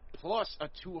tickets plus a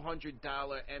 $200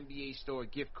 NBA Store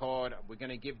gift card. We're going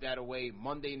to give that away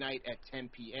Monday night at 10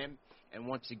 p.m. And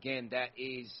once again, that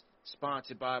is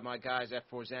sponsored by my guys at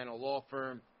Forzano Law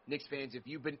Firm. Knicks fans, if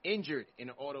you've been injured in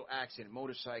an auto accident,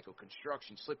 motorcycle,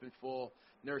 construction, slip and fall,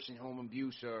 nursing home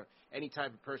abuse, or any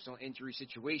type of personal injury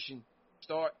situation,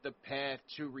 start the path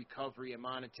to recovery and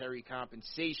monetary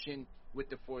compensation with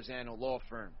the Forzano Law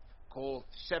Firm. Call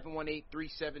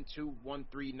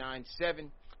 718-372-1397.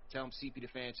 Tell them CP the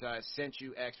Franchise sent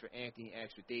you. Ask for Anthony,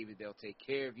 ask for David. They'll take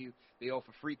care of you. They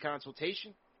offer free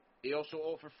consultation. They also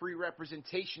offer free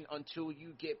representation until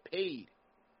you get paid.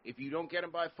 If you don't get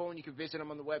them by phone, you can visit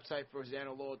them on the website,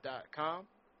 ForzanoLaw.com,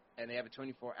 and they have a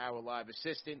 24-hour live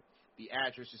assistant. The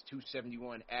address is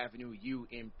 271 Avenue U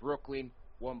in Brooklyn,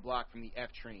 1 block from the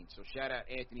F train. So shout out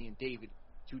Anthony and David,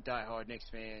 two diehard Knicks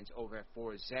fans over at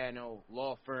Forzano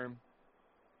Law Firm.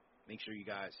 Make sure you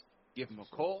guys give them a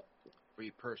call for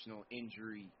your personal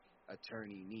injury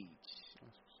attorney needs.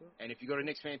 And if you go to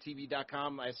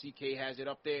KnicksFanTV.com, CK has it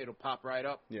up there. It'll pop right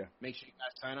up. Yeah. Make sure you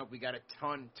guys sign up. We got a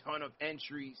ton of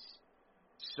entries.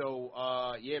 So,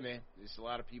 yeah, man, there's a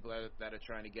lot of people that are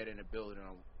trying to get in a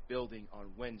building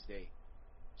on Wednesday.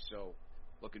 So,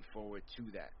 looking forward to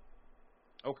that.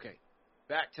 Okay,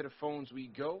 back to the phones we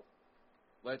go.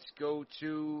 Let's go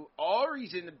to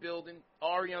Ari's in the building.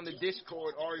 Ari on the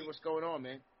Discord. Ari, what's going on,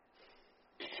 man?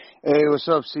 Hey, what's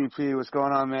up, CP? What's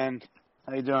going on, man?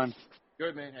 How you doing?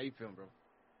 Good, man. How you feeling, bro?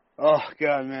 Oh,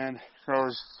 God, man.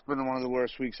 It's been one of the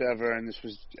worst weeks ever, and this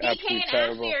was absolutely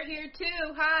terrible. TK and Ashley are here,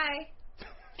 too. Hi.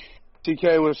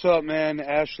 TK, what's up, man?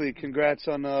 Ashley, congrats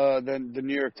on the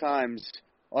New York Times.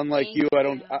 Unlike Thank you,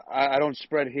 you. I don't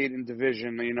spread hate and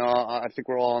division. You know, I think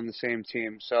we're all on the same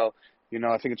team. So, you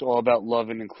know, I think it's all about love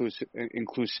and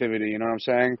inclusivity. You know what I'm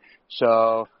saying?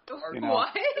 So, you know,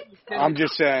 What? I'm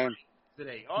just saying.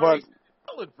 Today, But Ari's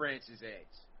colored Branch's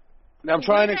eggs. I'm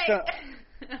trying to extend.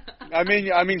 I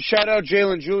mean, shout out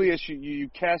Jalen Julius. You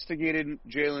castigated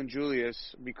Jalen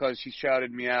Julius because he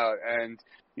shouted me out, and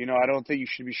you know I don't think you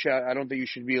should be I don't think you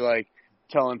should be like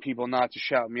telling people not to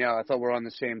shout me out. I thought we're on the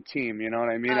same team. You know what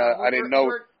I mean? I didn't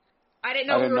know. I didn't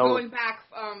know we were going back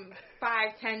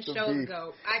 5-10 shows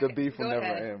ago. The beef will never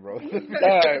ahead. end, bro. All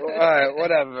right,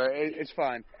 whatever. It's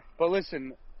fine. But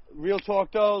listen, real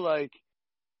talk though, like.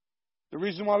 The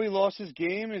reason why we lost this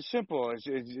game is simple.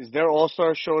 Is their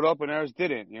all-stars showed up and ours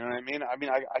didn't. You know what I mean?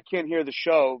 I can't hear the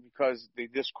show because the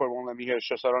Discord won't let me hear the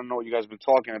show, so I don't know what you guys have been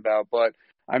talking about. But,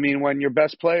 I mean, when your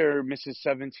best player misses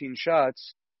 17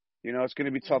 shots, you know, it's going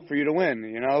to be tough for you to win,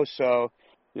 you know? So,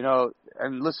 you know,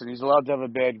 and listen, he's allowed to have a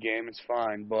bad game. It's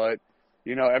fine. But,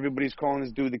 you know, everybody's calling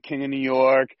this dude the king of New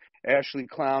York. Ashley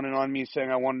clowning on me saying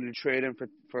I wanted to trade him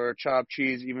for chopped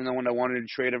cheese, even though when I wanted to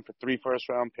trade him for 3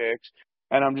 first-round picks.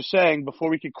 And I'm just saying, before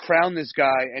we could crown this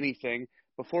guy anything,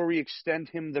 before we extend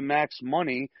him the max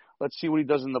money, let's see what he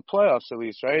does in the playoffs at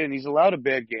least, right? And he's allowed a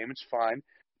bad game. It's fine.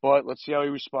 But let's see how he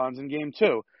responds in game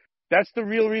 2. That's the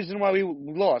real reason why we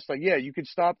lost. Like, yeah, you could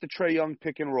stop the Trae Young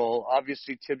pick and roll.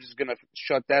 Obviously, Tibbs is going to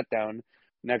shut that down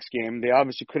next game. They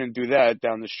obviously couldn't do that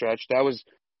down the stretch. That was,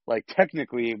 like,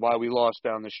 technically why we lost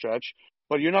down the stretch.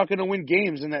 But you're not going to win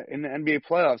games in the NBA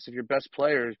playoffs if your best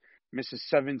player misses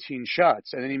 17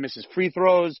 shots, and then he misses free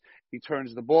throws, he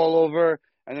turns the ball over,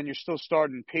 and then you're still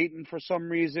starting Peyton for some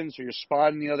reason, so you're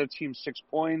spotting the other team 6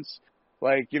 points.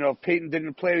 Like, you know, if Peyton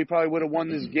didn't play, we probably would have won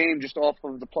this game just off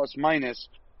of the plus-minus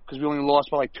because we only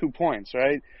lost by, like, 2 points,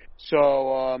 right?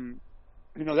 So,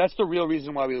 you know, that's the real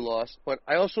reason why we lost. But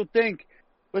I also think,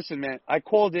 listen, man, I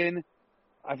called in,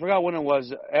 I forgot when it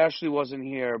was, Ashley wasn't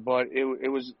here, but it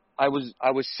was, I was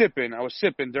sipping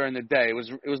during the day. It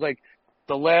was like,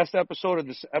 the last episode of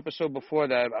this episode before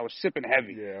that, I was sipping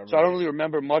heavy, so I don't really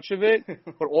remember much of it.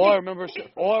 But all I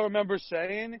remember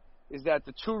saying is that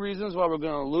the 2 reasons why we're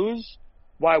going to lose,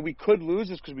 why we could lose,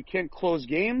 is because we can't close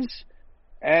games,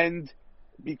 and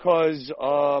because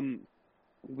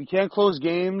we can't close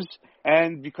games,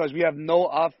 and because we have no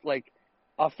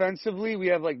offensively, we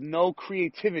have like no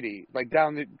creativity,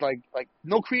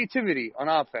 no creativity on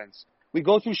offense. We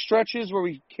go through stretches where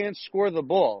we can't score the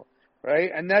ball.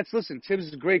 Right? And listen, Tibbs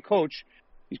is a great coach.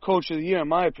 He's coach of the year, in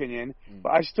my opinion.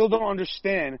 But I still don't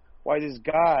understand why this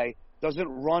guy doesn't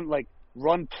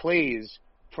run plays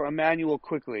for Emmanuel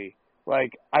quickly.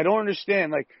 Like, I don't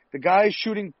understand. Like, the guy is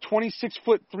shooting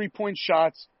 26-foot three-point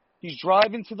shots. He's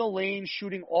driving to the lane,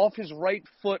 shooting off his right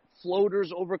foot,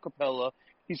 floaters over Capella.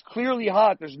 He's clearly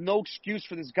hot. There's no excuse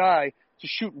for this guy to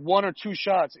shoot 1 or 2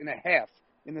 shots in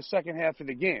the second half of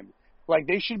the game. Like,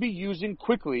 they should be using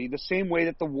quickly the same way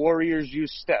that the Warriors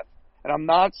use Steph. And I'm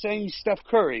not saying he's Steph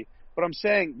Curry, but I'm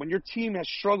saying when your team has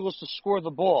struggles to score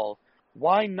the ball,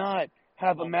 why not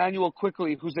have Emmanuel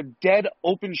Quickly, who's a dead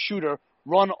open shooter,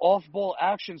 run off-ball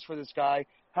actions for this guy,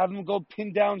 have him go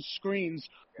pin down screens,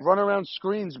 run around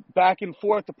screens back and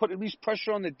forth to put at least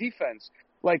pressure on the defense.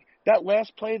 Like, that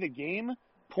last play of the game,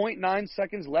 0.9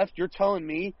 seconds left, you're telling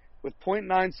me with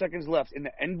 0.9 seconds left in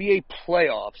the NBA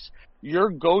playoffs, your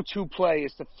go-to play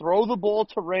is to throw the ball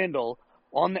to Randall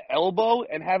on the elbow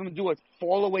and have him do a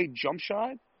fall-away jump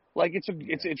shot? Like,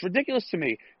 it's ridiculous to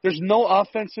me. There's no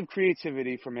offensive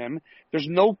creativity from him. There's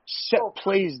no set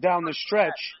plays down the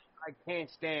stretch. I can't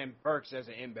stand Burks as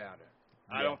an inbounder.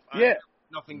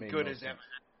 Nothing good as ever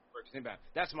Burks inbound.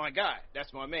 That's my guy.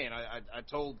 That's my man. I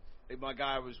told my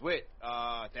guy I was with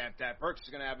that Burks is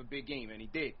going to have a big game, and he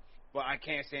did. But I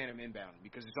can't stand him inbounding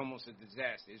because it's almost a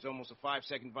disaster. It's almost a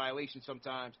 5-second violation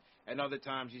sometimes, and other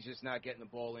times he's just not getting the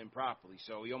ball in properly.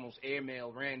 So he almost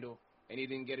airmailed Randall, and he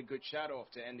didn't get a good shot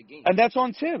off to end the game. And that's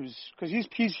on Tibbs because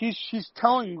he's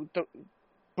telling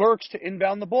Burks to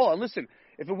inbound the ball. And listen,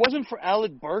 if it wasn't for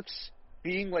Alec Burks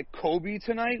being like Kobe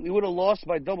tonight, we would have lost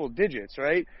by double digits,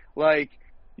 right? Like,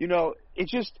 it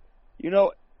just,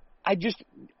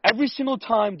 every single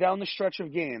time down the stretch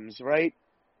of games, right?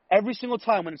 Every single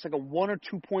time when it's like a 1 or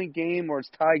 2 point game or it's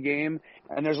tie game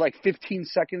and there's like 15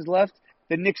 seconds left,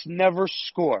 the Knicks never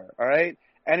score, all right?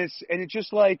 And it's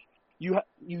just like,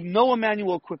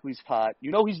 Emmanuel Quickly's hot.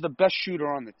 He's the best shooter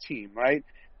on the team, right?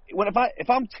 If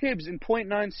I'm Tibbs in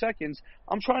 0.9 seconds,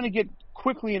 I'm trying to get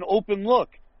Quickly an open look.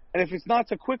 And if it's not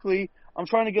to Quickly, I'm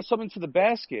trying to get something to the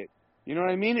basket. You know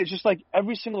what I mean? It's just like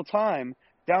every single time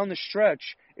down the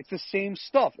stretch, it's the same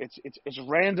stuff. It's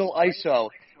Randall ISO.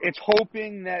 It's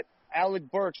hoping that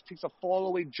Alec Burks takes a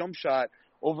fall-away jump shot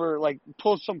over, like,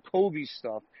 pulls some Kobe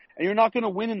stuff. And you're not going to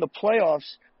win in the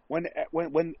playoffs when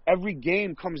every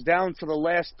game comes down to the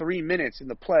last 3 minutes in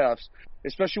the playoffs,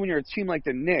 especially when you're a team like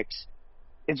the Knicks.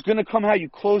 It's going to come how you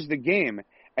close the game.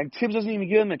 And Tibbs doesn't even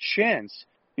give them a chance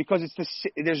because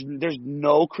there's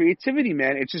no creativity,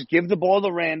 man. It's just give the ball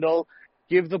to Randall,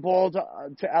 give the ball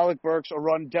to Alec Burks, or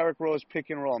run Derrick Rose pick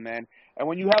and roll, man. And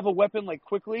when you have a weapon like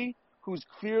Quickly, who's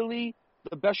clearly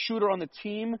the best shooter on the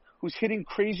team, who's hitting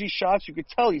crazy shots, you could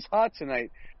tell he's hot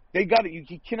tonight. They got it.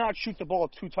 He cannot shoot the ball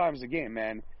 2 times a game,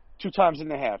 man. 2 times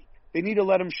and a half. They need to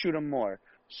let him shoot him more.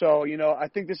 So, I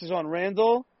think this is on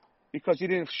Randall because he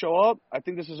didn't show up. I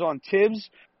think this is on Tibbs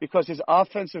because his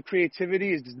offensive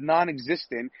creativity is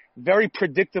non-existent. Very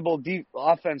predictable deep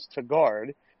offense to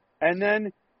guard. And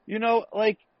then, it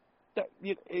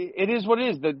is what it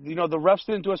is. The refs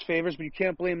didn't do us favors, but you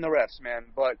can't blame the refs, man.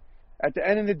 But at the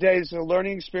end of the day, it's a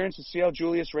learning experience to see how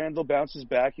Julius Randle bounces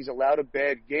back. He's allowed a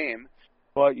bad game,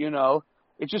 but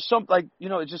it's just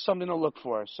it's just something to look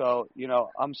for. So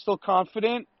I'm still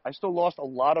confident. I still lost a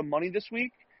lot of money this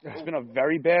week. It's been a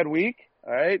very bad week,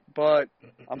 all right, but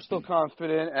I'm still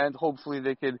confident, and hopefully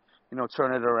they could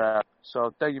turn it around.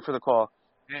 So thank you for the call.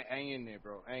 Hang in there,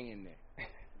 bro. Hang in there.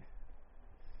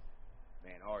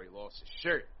 Man, Ari lost his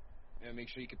shirt. Man, make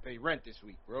sure you can pay rent this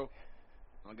week, bro.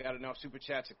 I got enough super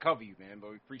chats to cover you, man, but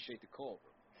we appreciate the call,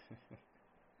 bro.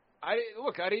 I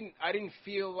didn't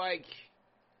feel like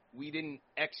we didn't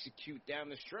execute down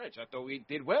the stretch. I thought we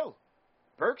did well.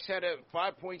 Burks had a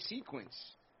 5-point sequence,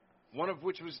 one of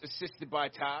which was assisted by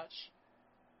Taj,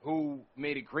 who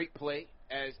made a great play,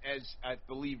 as I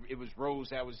believe it was Rose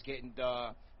that was getting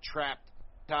trapped.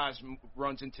 Taj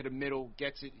runs into the middle,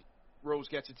 gets it. Rose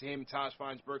gets it to him. Taj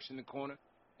finds Burks in the corner.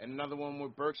 And another one where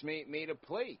Burks made a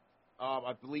play.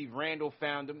 I believe Randall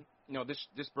found him.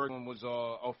 This Burks one was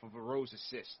off of a Rose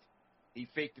assist. He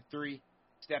faked the 3,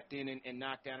 stepped in and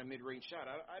knocked down a mid-range shot.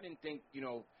 I didn't think,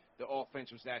 the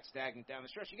offense was that stagnant down the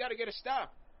stretch. You got to get a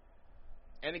stop.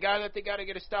 And the guy that they got to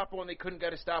get a stop on, they couldn't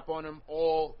get a stop on him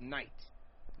all night.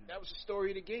 That was the story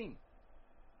of the game.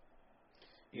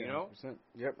 You know?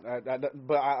 Yep.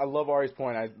 But I love Ari's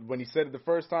point. When he said it the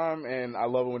first time, and I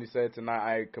love it when he said it tonight,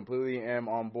 I completely am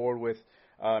on board with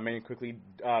Manny Quickly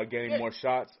getting more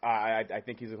shots. I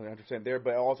think he's 100% there.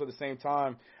 But also at the same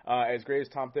time, as great as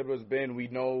Tom Thibodeau has been, we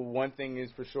know one thing is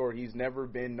for sure. He's never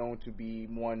been known to be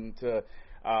one to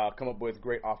come up with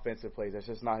great offensive plays. That's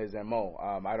just not his MO.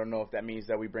 I don't know if that means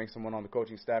that we bring someone on the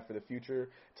coaching staff for the future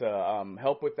to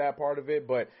help with that part of it.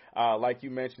 But like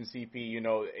you mentioned, CP,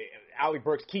 Alec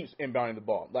Burks keeps inbounding the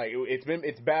ball. Like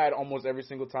it's bad almost every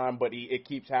single time, but it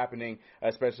keeps happening,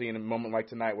 especially in a moment like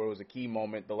tonight where it was a key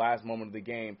moment, the last moment of the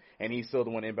game, and he's still the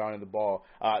one inbounding the ball.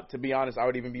 To be honest, I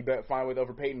would even be fine with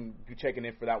over Peyton checking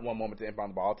in for that one moment to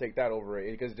inbound the ball. I'll take that over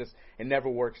it because it never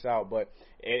works out, but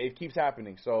it keeps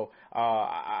happening. So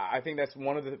I think that's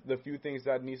one of the few things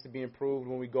that needs to be improved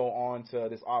when we go on to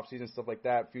this offseason, stuff like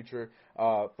that, future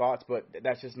thoughts, but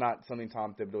that's just not something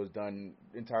Tom Thibodeau has done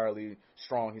entirely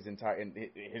strong his entire in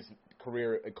his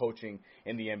career coaching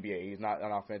in the NBA. He's not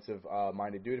an offensive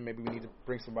minded dude, and maybe we need to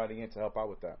bring somebody in to help out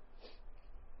with that.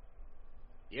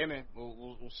 Yeah, man.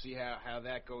 We'll see how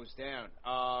that goes down.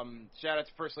 Shout out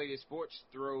to First Lady of Sports,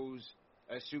 throws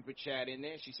a super chat in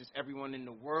there. She says everyone in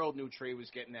the world knew Trey was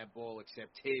getting that ball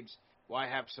except Tibbs. Why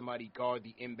have somebody guard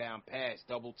the inbound pass?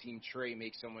 Double team Trey,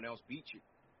 make someone else beat you.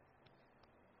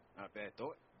 Not a bad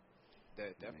thought.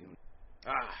 Definitely.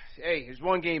 Hey, it's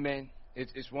one game, man.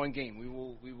 It's one game. We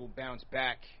will bounce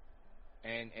back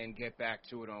and get back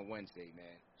to it on Wednesday, man.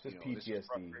 It's just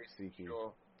PTSD, CP.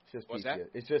 Sure.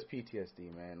 It's just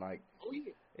PTSD, man. Like,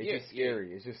 it's just scary.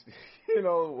 Yeah. It's just,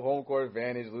 home court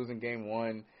advantage, losing game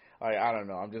one. I don't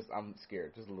know. I'm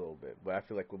scared just a little bit, but I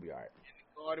feel like we'll be all right.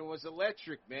 The Garden was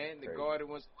electric, man. The Garden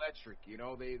was electric.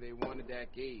 They wanted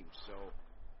that game. So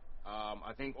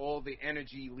I think all the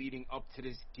energy leading up to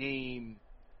this game,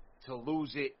 to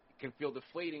lose it can feel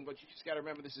deflating, but you just got to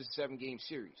remember this is a 7-game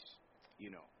series.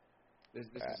 This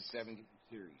is a 7-game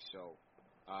series. So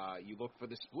you look for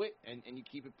the split and you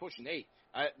keep it pushing. Hey,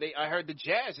 I heard the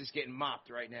Jazz is getting mopped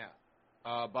right now.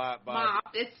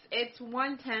 Mopped. It's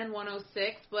 110-106,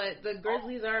 but the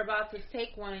Grizzlies are about to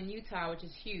take one in Utah, which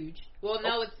is huge. Well,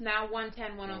 no, it's now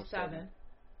 110-107.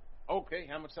 Okay,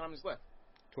 how much time is left?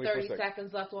 30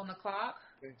 seconds left on the clock.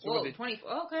 Okay, so 20.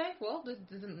 Okay, well, this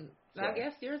isn't. I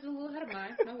guess yours is a little ahead of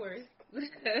mine. No worries. You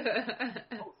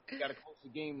got a closer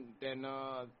game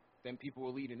than people were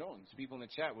leading on. So people in the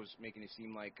chat was making it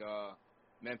seem like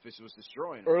Memphis was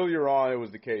destroying them. Earlier on, it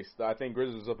was the case. I think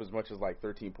Grizzlies was up as much as like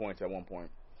 13 points at one point.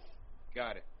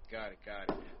 Got it.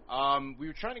 We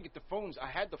were trying to get the phones. I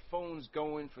had the phones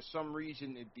going. For some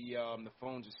reason, the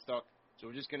phones are stuck. So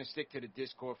we're just gonna stick to the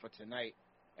Discord for tonight.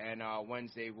 And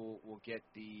Wednesday we'll get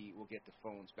the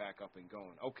phones back up and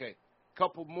going. Okay,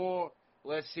 couple more.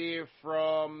 Let's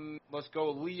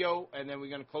go Leo, and then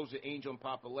we're gonna close with Angel and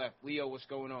Papa Left. Leo, what's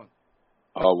going on?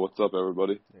 What's up,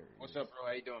 everybody? What's up, bro?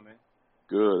 How you doing, man?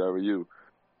 Good. How are you?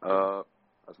 I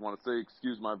just want to say,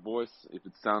 excuse my voice if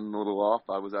it's sounding a little off.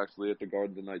 I was actually at the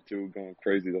Garden tonight too, going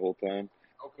crazy the whole time.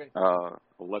 Okay.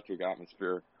 Electric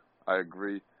atmosphere. I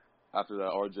agree. After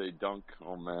that RJ dunk,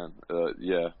 oh man,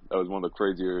 yeah, that was one of the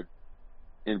crazier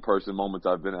in-person moments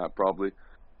I've been at, probably.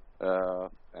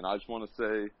 And I just want to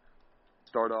say,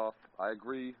 start off, I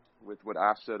agree with what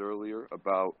Ash said earlier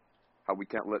about how we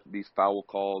can't let these foul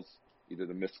calls, either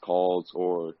the missed calls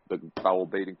or the foul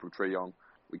baiting from Trae Young,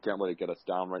 we can't let it get us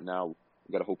down right now.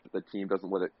 We got to hope that the team doesn't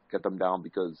let it get them down,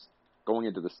 because going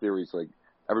into the series, like,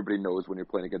 everybody knows when you're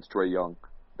playing against Trae Young,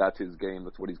 that's his game,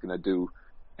 that's what he's going to do.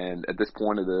 And at this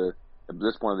point of the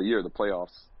year, the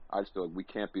playoffs, I just feel like we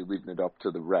can't be leaving it up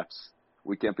to the refs.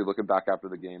 We can't be looking back after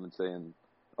the game and saying,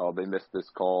 "Oh, they missed this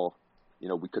call.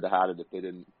 We could have had it if they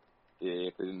didn't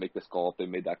make this call. If they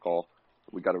made that call."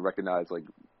 We got to recognize, like,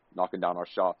 knocking down our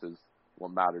shots is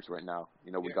what matters right now.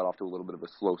 We got off to a little bit of a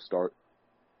slow start.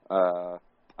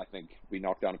 I think we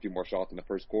knocked down a few more shots in the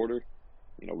first quarter.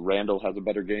 Randall has a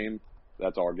better game.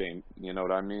 That's our game. You know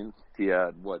what I mean? He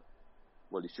had what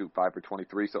did he shoot, 5 for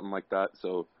 23, something like that.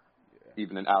 So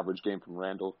even an average game from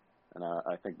Randall, and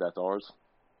I think that's ours.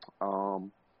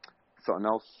 Something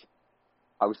else,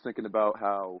 I was thinking about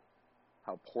how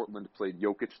Portland played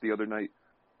Jokic the other night,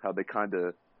 how they kind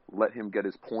of let him get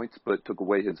his points but took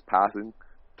away his passing,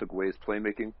 took away his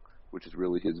playmaking, which is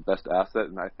really his best asset.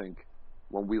 And I think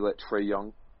when we let Trae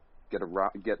Young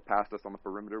get past us on the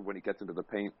perimeter, when he gets into the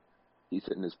paint, he's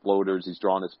hitting his floaters, he's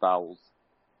drawing his fouls,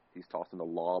 he's tossing the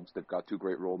lobs. They've got two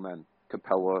great role men,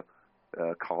 Capella,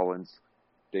 Collins,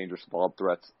 dangerous lob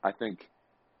threats. I think,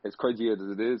 as crazy as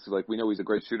it is, like, we know he's a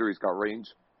great shooter, he's got range.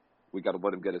 We got to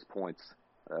let him get his points.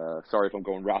 Sorry if I'm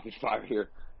going rapid fire here.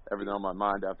 Everything on my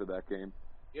mind after that game.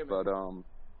 Yeah, but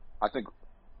I think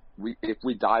if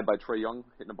we die by Trae Young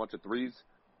hitting a bunch of threes,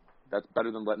 that's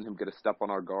better than letting him get a step on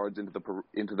our guards into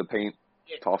the paint,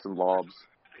 tossing lobs,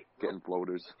 getting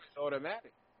floaters. It's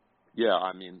automatic. Yeah,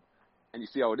 I mean, and you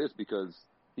see how it is, because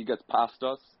he gets past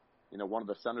us. One of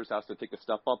the centers has to take a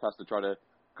step up, has to try to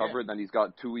cover it, and then he's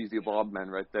got two easy lob men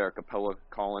right there, Capella,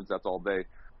 Collins, that's all day.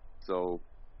 So,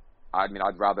 I mean,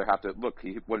 I'd rather have to, look,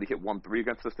 what did he hit, 1-3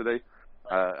 against us today?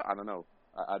 I don't know.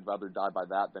 I'd rather die by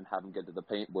that than have him get to the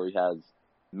paint where he has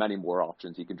many more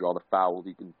options. He can draw the foul,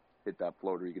 he can hit that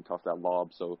floater, he can toss that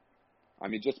lob. So, I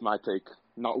mean, just my take,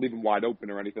 not leave him wide open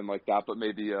or anything like that, but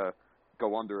maybe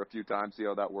go under a few times, see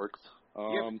how that works.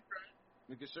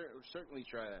 We could certainly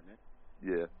try that, man.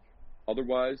 Yeah.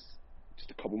 Otherwise, just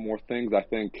a couple more things. I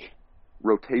think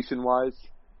rotation-wise,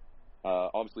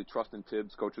 obviously trusting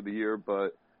Tibbs, Coach of the Year,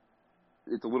 but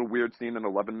it's a little weird seeing an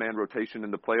 11-man rotation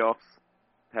in the playoffs.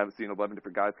 Haven't seen 11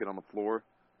 different guys get on the floor,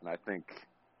 and I think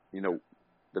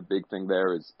the big thing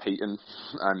there is Peyton.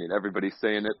 I mean, everybody's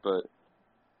saying it, but,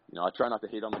 I try not to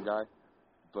hate on the guy.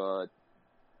 But,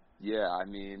 yeah, I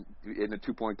mean, in a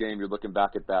 2-point game, you're looking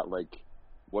back at that, like,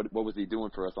 what was he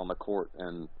doing for us on the court?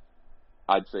 And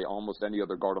I'd say almost any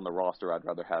other guard on the roster I'd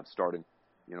rather have starting.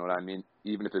 You know what I mean?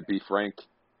 Even if it be Frank,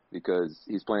 because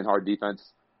he's playing hard defense.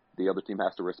 The other team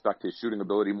has to respect his shooting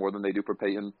ability more than they do for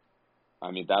Peyton.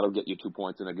 I mean, that'll get you 2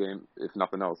 points in a game, if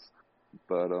nothing else.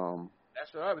 But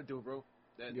that's what I would do, bro.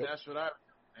 That's what I would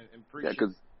do. And appreciate. Yeah,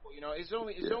 because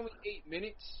it's only 8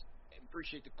 minutes. And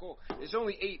appreciate the call. It's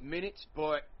only 8 minutes,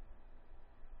 but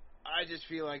I just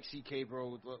feel like CK,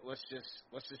 bro. Let's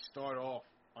just start off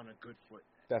on a good foot.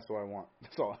 That's what I want.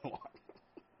 That's all I want.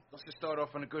 Let's just start off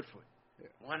on a good foot. Yeah.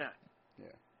 Why not?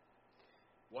 Yeah.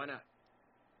 Why not?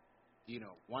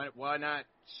 Why not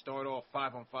start off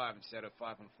 5-on-5 instead of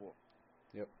 5-on-4?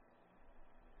 Yep.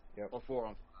 Or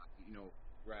 4-on-5,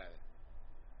 rather.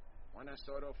 Why not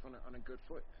start off on a good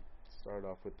foot? Start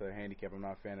off with the handicap. I'm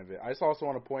not a fan of it. I just also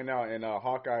want to point out, and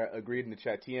Hawkeye agreed in the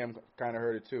chat. TM kind of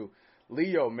heard it too.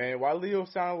 Leo, man, why Leo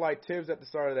sounded like Tibbs at the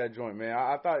start of that joint, man?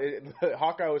 I thought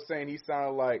Hawkeye was saying he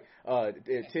sounded like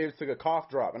Tibbs took a cough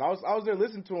drop, and I was there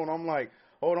listening to him. I'm like,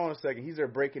 hold on a second, he's there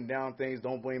breaking down things.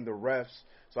 Don't blame the refs.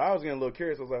 So I was getting a little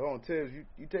curious. I was like, hold on, Tibbs,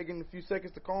 you taking a few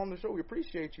seconds to call on the show? We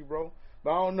appreciate you, bro.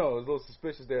 But I don't know. It was a little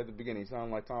suspicious there at the beginning. He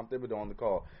sounded like Tom Thibodeau on the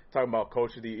call. Talking about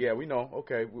Coach of the Year. Yeah, we know.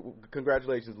 Okay.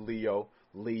 Congratulations, Leo.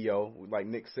 Like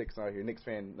Knicks 6 out here. Knicks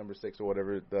fan number 6 or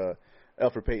whatever the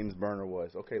Alfred Payton's burner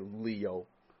was. Okay, Leo.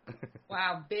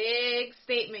 Wow, big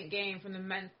statement game from the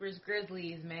Memphis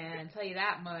Grizzlies, man. I'll tell you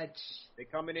that much. They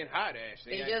coming in hot, Ash.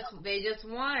 They just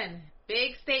won.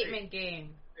 Big statement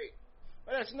game.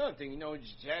 Well, that's another thing.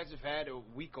 Jazz have had a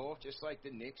week off, just like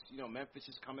the Knicks. Memphis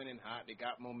is coming in hot. They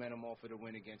got momentum off of the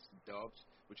win against the Dubs,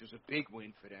 which was a big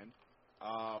win for them.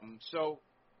 So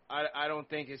I don't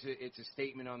think it's a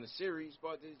statement on the series,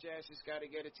 but the Jazz just got to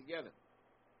get it together.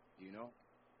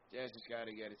 Jazz just got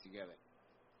to get it together.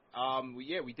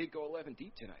 We did go 11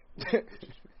 deep tonight.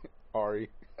 Ari,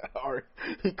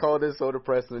 he called it so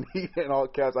depressing. He in all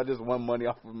caps, I just won money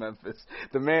off of Memphis.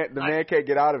 The man can't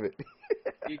get out of it.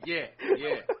 Yeah.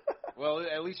 Well,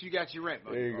 at least you got your rent,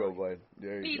 buddy. There you go, bud.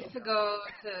 There you go. Needs to go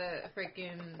to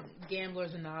freaking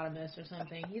Gamblers Anonymous or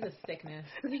something. He's a sickness.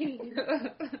 All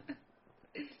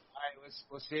right,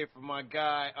 let's hear from my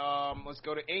guy. Let's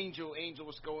go to Angel. Angel,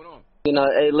 what's going on?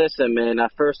 Hey, listen, man.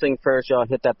 First thing first, y'all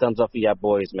hit that thumbs up for y'all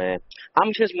boys, man.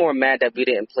 I'm just more mad that we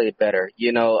didn't play better.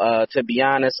 To be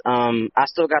honest, I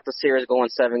still got the series going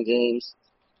 7 games.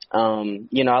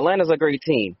 Atlanta's a great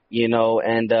team,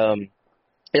 and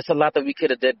it's a lot that we could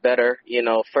have did better.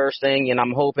 First thing, and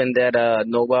I'm hoping that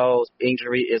Noel's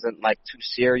injury isn't too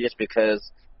serious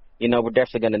because, we're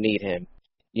definitely gonna need him.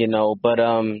 But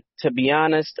to be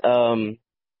honest,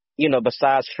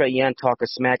 besides Trae Young talking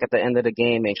smack at the end of the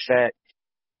game and Shaq,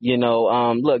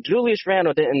 look, Julius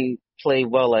Randle didn't play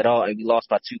well at all, and we lost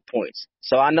by 2 points.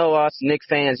 So I know us Knicks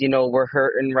fans, we're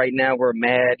hurting right now. We're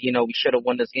mad. We should have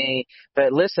won this game.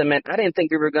 But listen, man, I didn't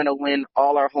think we were going to win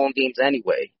all our home games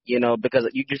anyway, because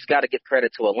you just got to give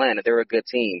credit to Atlanta. They're a good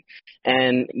team.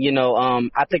 And,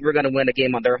 I think we're going to win a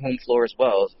game on their home floor as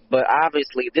well. But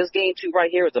obviously, this game, too, right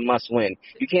here is a must-win.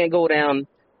 You can't go down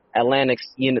Atlanta,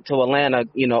 to Atlanta,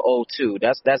 0-2.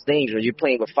 That's dangerous. You're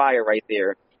playing with fire right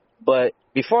there. But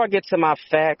before I get to my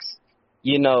facts,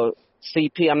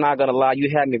 CP, I'm not going to lie. You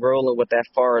had me rolling with that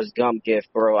Forrest Gump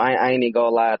gift, bro. I ain't even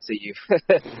going to lie to you.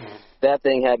 That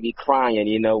thing had me crying,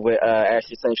 with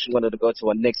Ashley saying she wanted to go to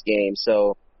a Knicks game.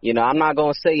 So, I'm not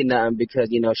going to say nothing because,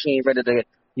 she ain't ready to,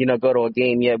 go to a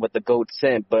game yet with the GOAT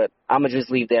scent. But I'm going to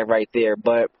just leave that right there.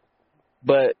 But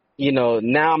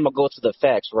now I'm going to go to the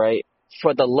facts, right?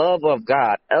 For the love of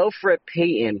God, Alfred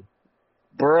Payton,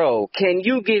 bro, can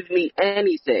you give me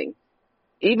anything?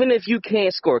 Even if you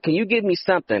can't score, can you give me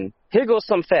something? Here goes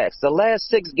some facts. The last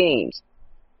 6 games,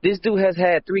 this dude has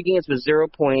had 3 games with 0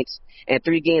 points and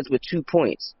 3 games with 2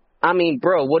 points. I mean,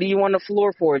 bro, what do you on the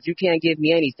floor for if you can't give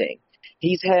me anything?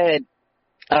 He's had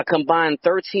a combined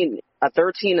 13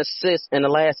 assists in the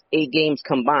last 8 games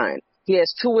combined. He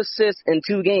has 2 assists in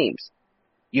 2 games.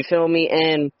 You feel me?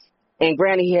 And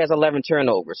granted, he has 11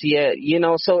 turnovers. He had,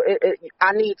 so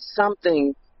I need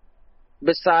something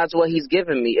besides what he's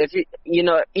giving me. If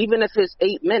even if it's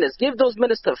 8 minutes, give those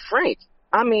minutes to Frank.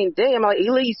 I mean, damn, at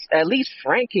least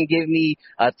Frank can give me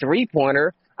a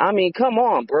 3-pointer. I mean, come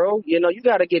on, bro. You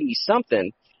got to give me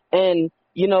something. And,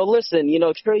 listen,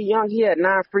 Trae Young, he had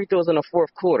 9 free throws in the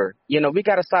fourth quarter. We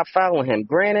got to stop fouling him.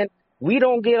 Granted, we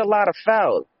don't get a lot of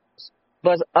fouls.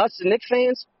 But us Knicks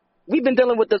fans, we've been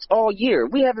dealing with this all year.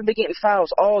 We haven't been getting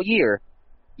fouls all year.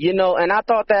 And I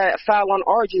thought that foul on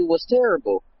RJ was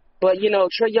terrible. But,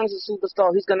 Trae Young's a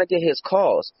superstar. He's going to get his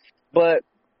calls. But,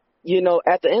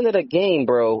 at the end of the game,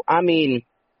 bro, I mean,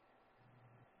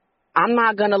 I'm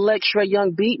not going to let Trae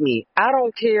Young beat me. I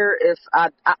don't care if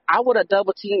I would have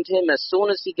double teamed him as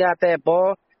soon as he got that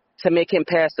ball to make him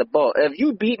pass the ball. If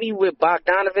you beat me with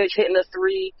Bogdanovich hitting a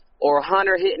three or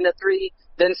Hunter hitting a three,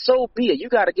 then so be it. You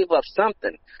got to give up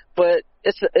something. But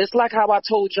it's like how I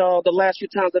told y'all the last few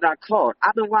times that I called.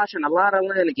 I've been watching a lot of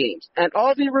Atlanta games, and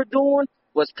all they were doing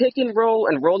was pick and roll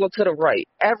and rolling to the right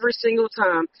every single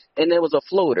time, and there was a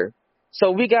floater.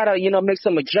 So we got to, make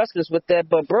some adjustments with that.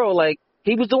 But, bro, like,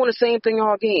 he was doing the same thing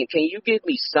all game. Can you give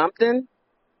me something?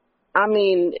 I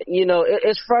mean,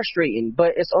 it's frustrating,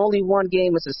 but it's only one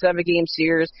game. It's a 7-game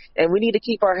series, and we need to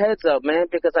keep our heads up, man,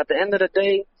 because at the end of the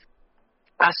day,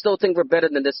 I still think we're better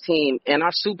than this team, and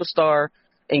our superstar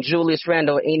and Julius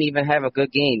Randle ain't even have a good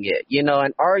game yet.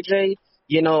 And RJ,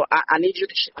 I need you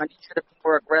to be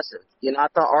more aggressive. I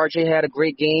thought RJ had a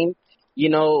great game.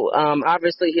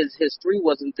 Obviously his three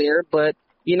wasn't there, but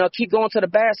keep going to the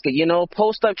basket.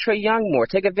 Post up Trae Young more,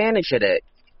 take advantage of that.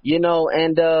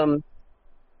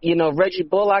 Reggie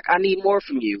Bullock, I need more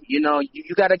from you.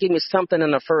 You got to give me something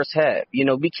in the first half.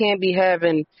 We can't be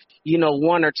having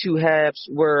one or two halves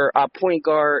where our point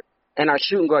guard and our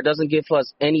shooting guard doesn't give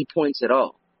us any points at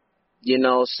all.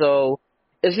 So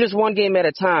it's just one game at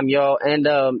a time, y'all. And,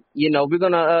 we're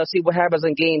going to see what happens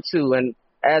in game 2. And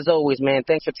as always, man,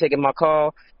 thanks for taking my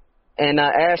call. And,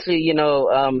 Ashley,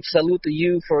 salute to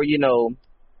you for,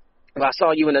 I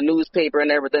saw you in the newspaper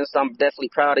and everything, so I'm definitely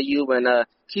proud of you. And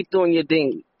keep doing your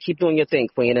thing. Keep doing your thing,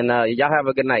 Queen. And y'all have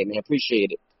a good night, man.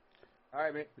 Appreciate it. All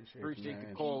right, man. Appreciate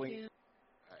the calling. All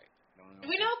right.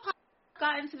 We know Pop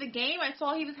got into the game. I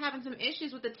saw he was having some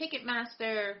issues with the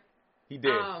Ticketmaster. He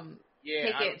did.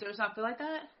 Tickets or something like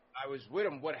that. I was with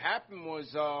him. What happened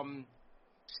was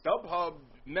StubHub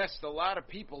messed a lot of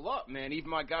people up, man. Even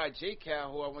my guy J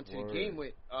Cal, who I went to the game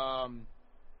with,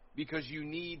 because you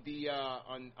need the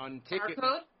on ticket,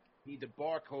 barcode? you need the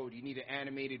barcode. You need an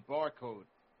animated barcode.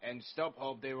 And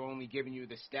StubHub, they were only giving you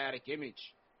the static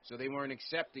image, so they weren't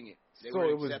accepting it. So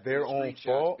it was their own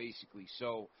fault, basically.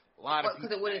 So a lot of people,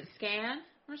 because it wouldn't scan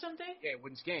or something. Yeah, it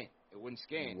wouldn't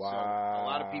scan. Wow. So a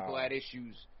lot of people had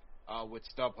issues with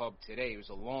StubHub today. It was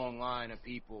a long line of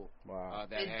people. Wow.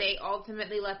 Did they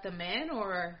ultimately let them in,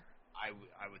 or? I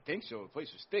would think so. The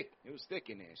place was thick. It was thick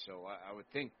in there. So I would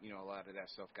think, a lot of that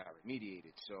stuff got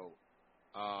remediated. So,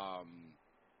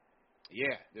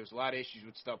 there's a lot of issues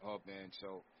with StubHub, man.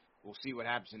 So we'll see what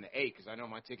happens in the A, because I know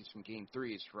my tickets from Game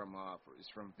 3 is from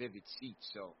Vivid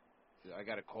Seats. So I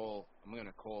got to call. I'm going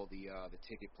to call the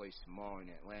ticket place tomorrow in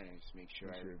Atlanta and just make sure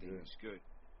everything is good.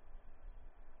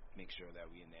 Make sure that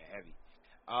we in there heavy.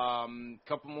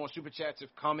 Couple more super chats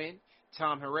have come in.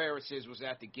 Tom Herrera says was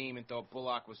at the game and thought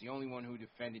Bullock was the only one who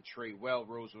defended Trae well.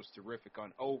 Rose was terrific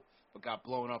on O, but got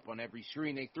blown up on every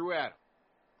screen they threw at him.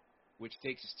 Which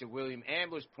takes us to William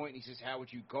Ambler's point. He says, how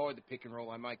would you guard the pick and roll?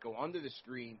 I might go under the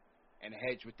screen and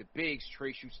hedge with the bigs.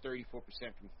 Trae shoots 34%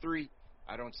 from 3.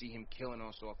 I don't see him killing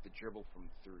us off the dribble from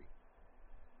 3.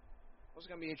 It's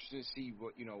going to be interesting to see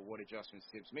what adjustments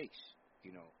Tibbs makes.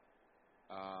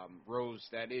 Rose,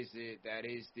 that is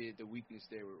the weakness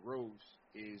there with Rose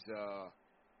is that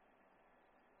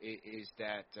his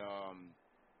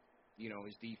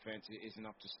defense isn't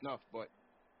up to snuff. But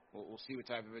we'll see what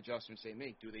type of adjustments they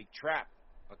make. Do they trap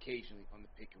occasionally on the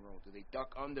pick and roll? Do they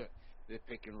duck under the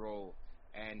pick and roll,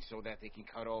 and so that they can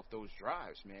cut off those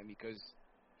drives, man? Because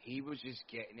he was just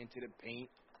getting into the paint,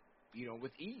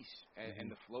 with ease, and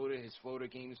his floater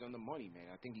game is on the money, man.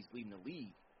 I think he's leading the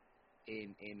league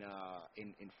in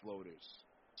floaters.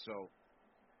 So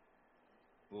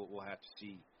we'll have to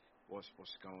see what's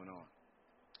going on.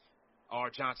 R.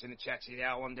 Johnson in the chat said,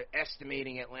 y'all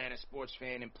underestimating Atlanta sports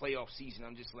fan in playoff season.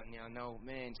 I'm just letting y'all know,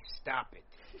 man, stop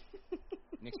it.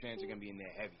 Knicks fans are gonna be in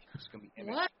there heavy. It's gonna be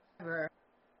whatever.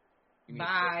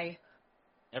 Bye.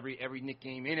 Every Knick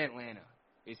game in Atlanta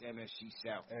is MSG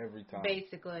South. Every time.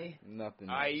 Basically. Nothing.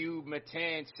 IU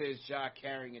Matan says Ja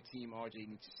carrying a team. RJ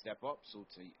needs to step up. So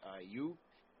to IU.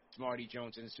 Smarty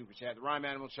Jones in the super chat. The Rhyme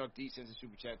Animal Chuck D sends a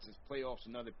super chat. Says playoffs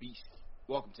another beast.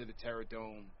 Welcome to the Terror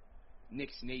Dome.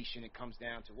 Knicks Nation. It comes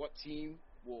down to what team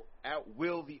will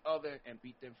outwill the other and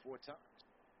beat them 4 times.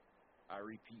 I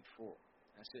repeat 4.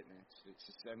 That's it, man. It's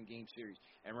a 7-game series.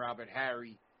 And Robert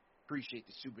Harry, appreciate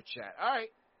the super chat. All right.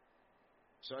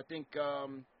 So I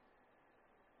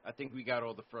think we got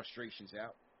all the frustrations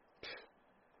out.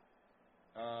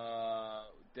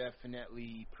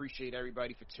 Definitely appreciate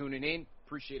everybody for tuning in.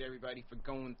 Appreciate everybody for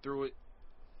going through it.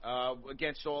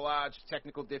 Against all odds,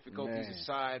 technical difficulties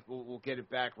aside, we'll get it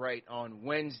back right on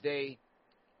Wednesday.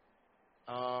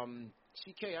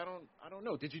 CK, I don't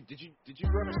know. Did you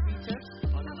run a speed test?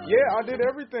 Yeah, I did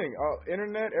everything.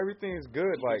 Internet, everything is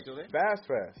good. Like fast.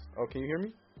 Oh, can you hear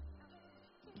me?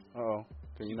 Uh-oh.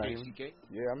 Can you not hear me? CK?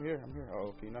 Yeah, I'm here.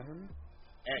 Oh, can you not hear me?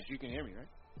 Ash, you can hear me, right?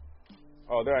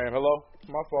 Oh, there I am. Hello?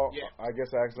 My fault. Yeah. I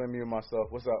guess I accidentally muted myself.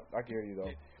 What's up? I can hear you,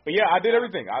 though. But, yeah, I did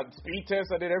everything. Speed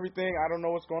test, I did everything. I don't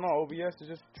know what's going on. OBS is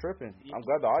just tripping. I'm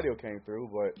glad the audio came through,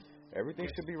 but everything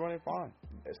should be running fine.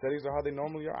 Settings are how they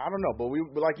normally are. I don't know, but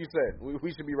like you said,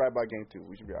 we should be right by game 2.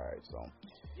 We should be all right, so.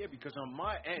 Yeah, because on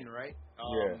my end, right,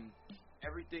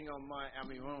 everything on my, I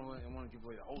mean, I don't want to give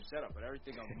away the whole setup, but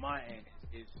everything on my end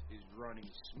is running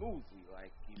smoothly.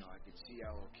 Like, I could see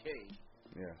LOK.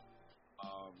 Yeah.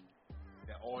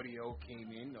 The audio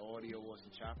came in. The audio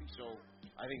wasn't choppy, so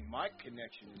I think my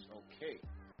connection is okay.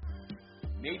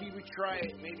 Maybe we try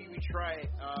it.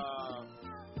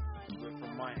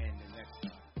 From my end, and next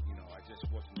time. I just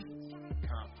wasn't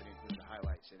confident with the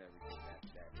highlights and everything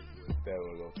that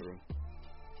will go through.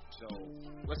 So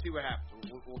let's see what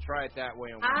happens. We'll try it that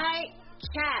way. I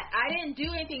didn't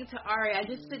do anything to Ari. I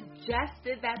just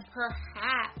suggested that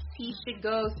perhaps he should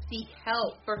go seek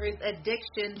help for his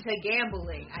addiction to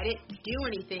gambling. I didn't do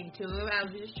anything to him. I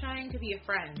was just trying to be a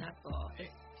friend. That's all.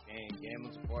 And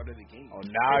gambling's a part of the game. Oh,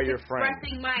 now you're friends.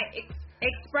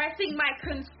 Expressing my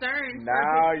concerns.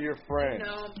 Now you're friends.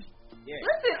 Yeah.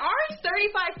 Listen, Ari's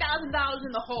 $35,000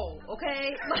 in the hole,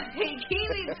 okay? Like, he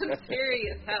needs some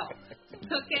serious help,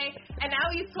 okay? And now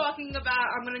he's talking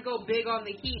about, I'm going to go big on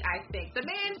the Heat, I think. The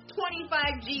man's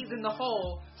 25 G's in the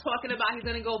hole talking about he's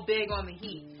going to go big on the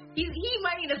Heat. He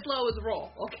might need to slow his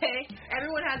roll, okay?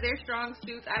 Everyone has their strong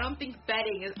suits. I don't think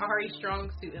betting is Ari's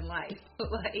strong suit in life. Yeah,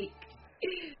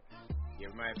 we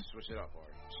might have to switch it up,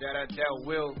 Ari. Shout out to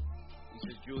Will. He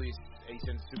says Julius. He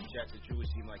sends a super chat to Julius.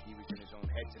 Seemed like he was in his own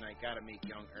head tonight. Got to make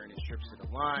Young earn his trips to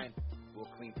the line. We'll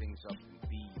clean things up and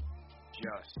be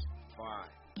just fine.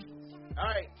 All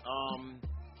right.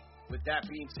 With that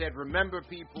being said, remember,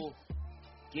 people,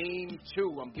 Game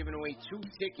 2. I'm giving away 2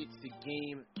 tickets to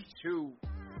Game 2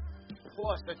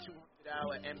 plus a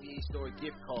 $200 NBA Store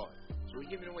gift card. So we're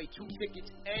giving away 2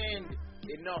 tickets and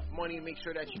enough money to make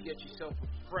sure that you get yourself a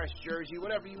fresh jersey,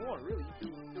 whatever you want. Really,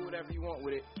 you do whatever you want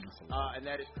with it. And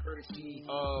that is courtesy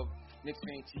of Knicks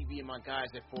Fan TV and my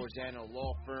guys at Forzano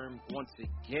Law Firm. Once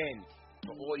again,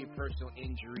 for all your personal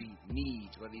injury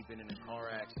needs, whether you've been in a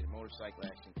car accident, motorcycle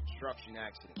accident, construction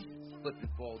accident, slip and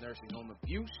fall, nursing home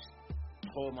abuse,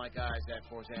 call my guys at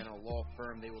Forzano Law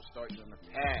Firm. They will start you on the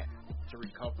path to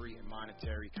recovery and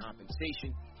monetary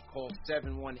compensation. Call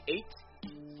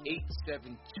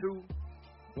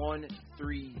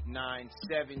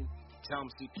 718-872-1397. Tell them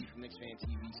CP from Knicks Fan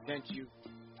TV sent you.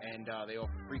 And they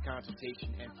offer free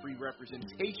consultation and free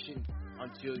representation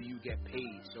until you get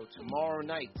paid. So tomorrow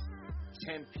night,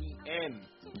 10 p.m.,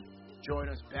 join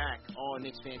us back on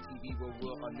Knicks Fan TV where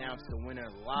we'll announce the winner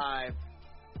live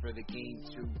for the Game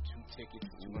 2, 2 tickets,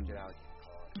 $200 gift card.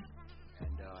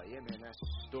 And, yeah, man, that's the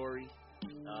story.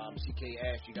 CK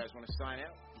Ash, you guys want to sign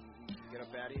out? Get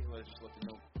up out of here. Let's just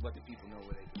let the people know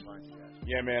where they can find you guys.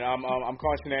 Yeah, man. I'm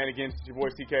calling shenanigans. It's your boy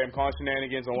CK. I'm calling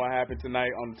shenanigans on what happened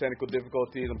tonight on the technical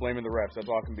difficulties. I'm blaming the refs. That's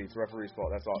all it can be. It's the referee's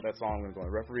fault. That's all I'm going to go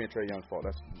on. Referee and Trae Young's fault.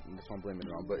 That's what I'm blaming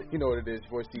it on. But you know what it is.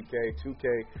 Your boy CK,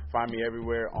 2K. Find me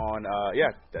everywhere on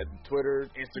Twitter,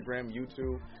 Instagram,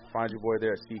 YouTube. Find your boy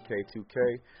there at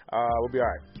CK2K. We'll be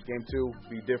all right. Game 2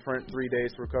 be different. 3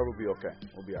 days to recover. We'll be okay.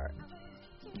 We'll be all right.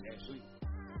 Yeah, sweet.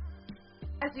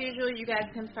 As usual, you guys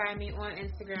can find me on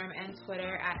Instagram and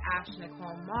Twitter at Ashley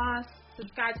Nicole Moss.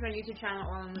 Subscribe to my YouTube channel,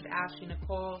 all in with Ashley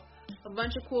Nicole. A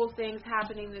bunch of cool things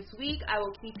happening this week. I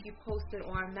will keep you posted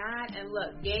on that. And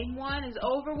look, Game 1 is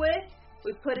over with.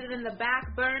 We put it in the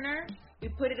back burner. We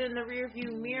put it in the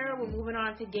rearview mirror. We're moving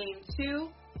on to Game 2.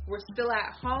 We're still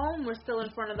at home. We're still in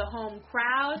front of the home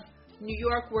crowd. New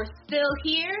York, we're still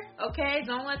here, okay?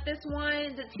 Don't let this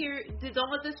one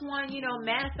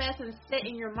manifest and sit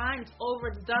in your mind. It's over.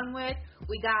 It's done with.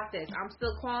 We got this. I'm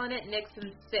still calling it Knicks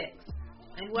in 6.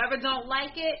 And whoever don't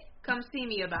like it, come see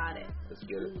me about it. Let's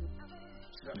get it.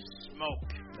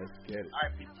 Smoke. Let's get it. All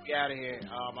right, people, get out of here.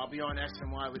 I'll be on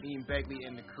SNY with Ian Begley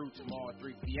and the crew tomorrow at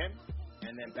 3 p.m.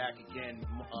 And then back again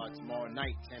tomorrow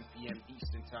night, 10 p.m.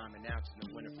 Eastern Time, announcing the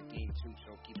winner for Game 2.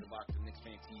 So keep it locked on Knicks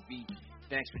Fan TV.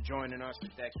 Thanks for joining us, and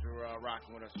thanks for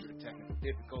rocking with us through the technical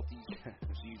difficulties.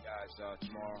 We'll see you guys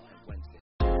tomorrow and Wednesday.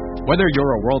 Whether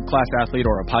you're a world-class athlete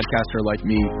or a podcaster like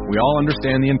me, we all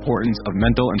understand the importance of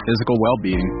mental and physical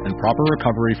well-being and proper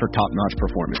recovery for top-notch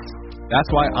performance. That's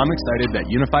why I'm excited that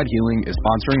Unified Healing is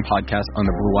sponsoring podcasts on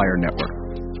the Blue Wire Network.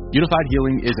 Unified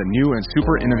Healing is a new and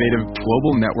super innovative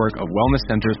global network of wellness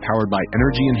centers powered by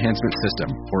Energy Enhancement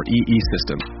System, or EE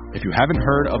System. If you haven't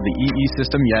heard of the EE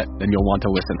System yet, then you'll want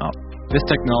to listen up. This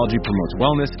technology promotes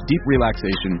wellness, deep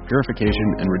relaxation, purification,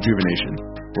 and rejuvenation.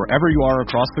 Wherever you are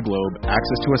across the globe,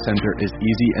 access to a center is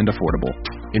easy and affordable.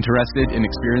 Interested in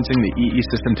experiencing the EE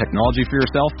System technology for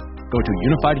yourself? Go to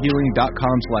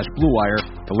unifiedhealing.com/bluewire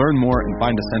to learn more and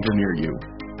find a center near you.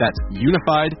 That's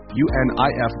unified,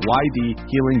 UNIFYD,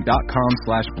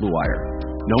 healing.com/bluewire.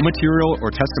 No material or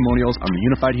testimonials on the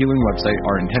Unified Healing website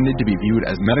are intended to be viewed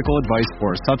as medical advice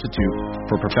or a substitute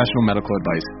for professional medical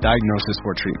advice, diagnosis,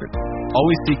 or treatment.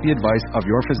 Always seek the advice of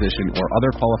your physician or other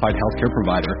qualified healthcare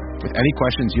provider with any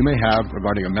questions you may have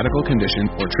regarding a medical condition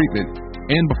or treatment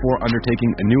and before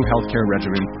undertaking a new healthcare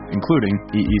regimen, including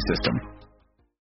EE System.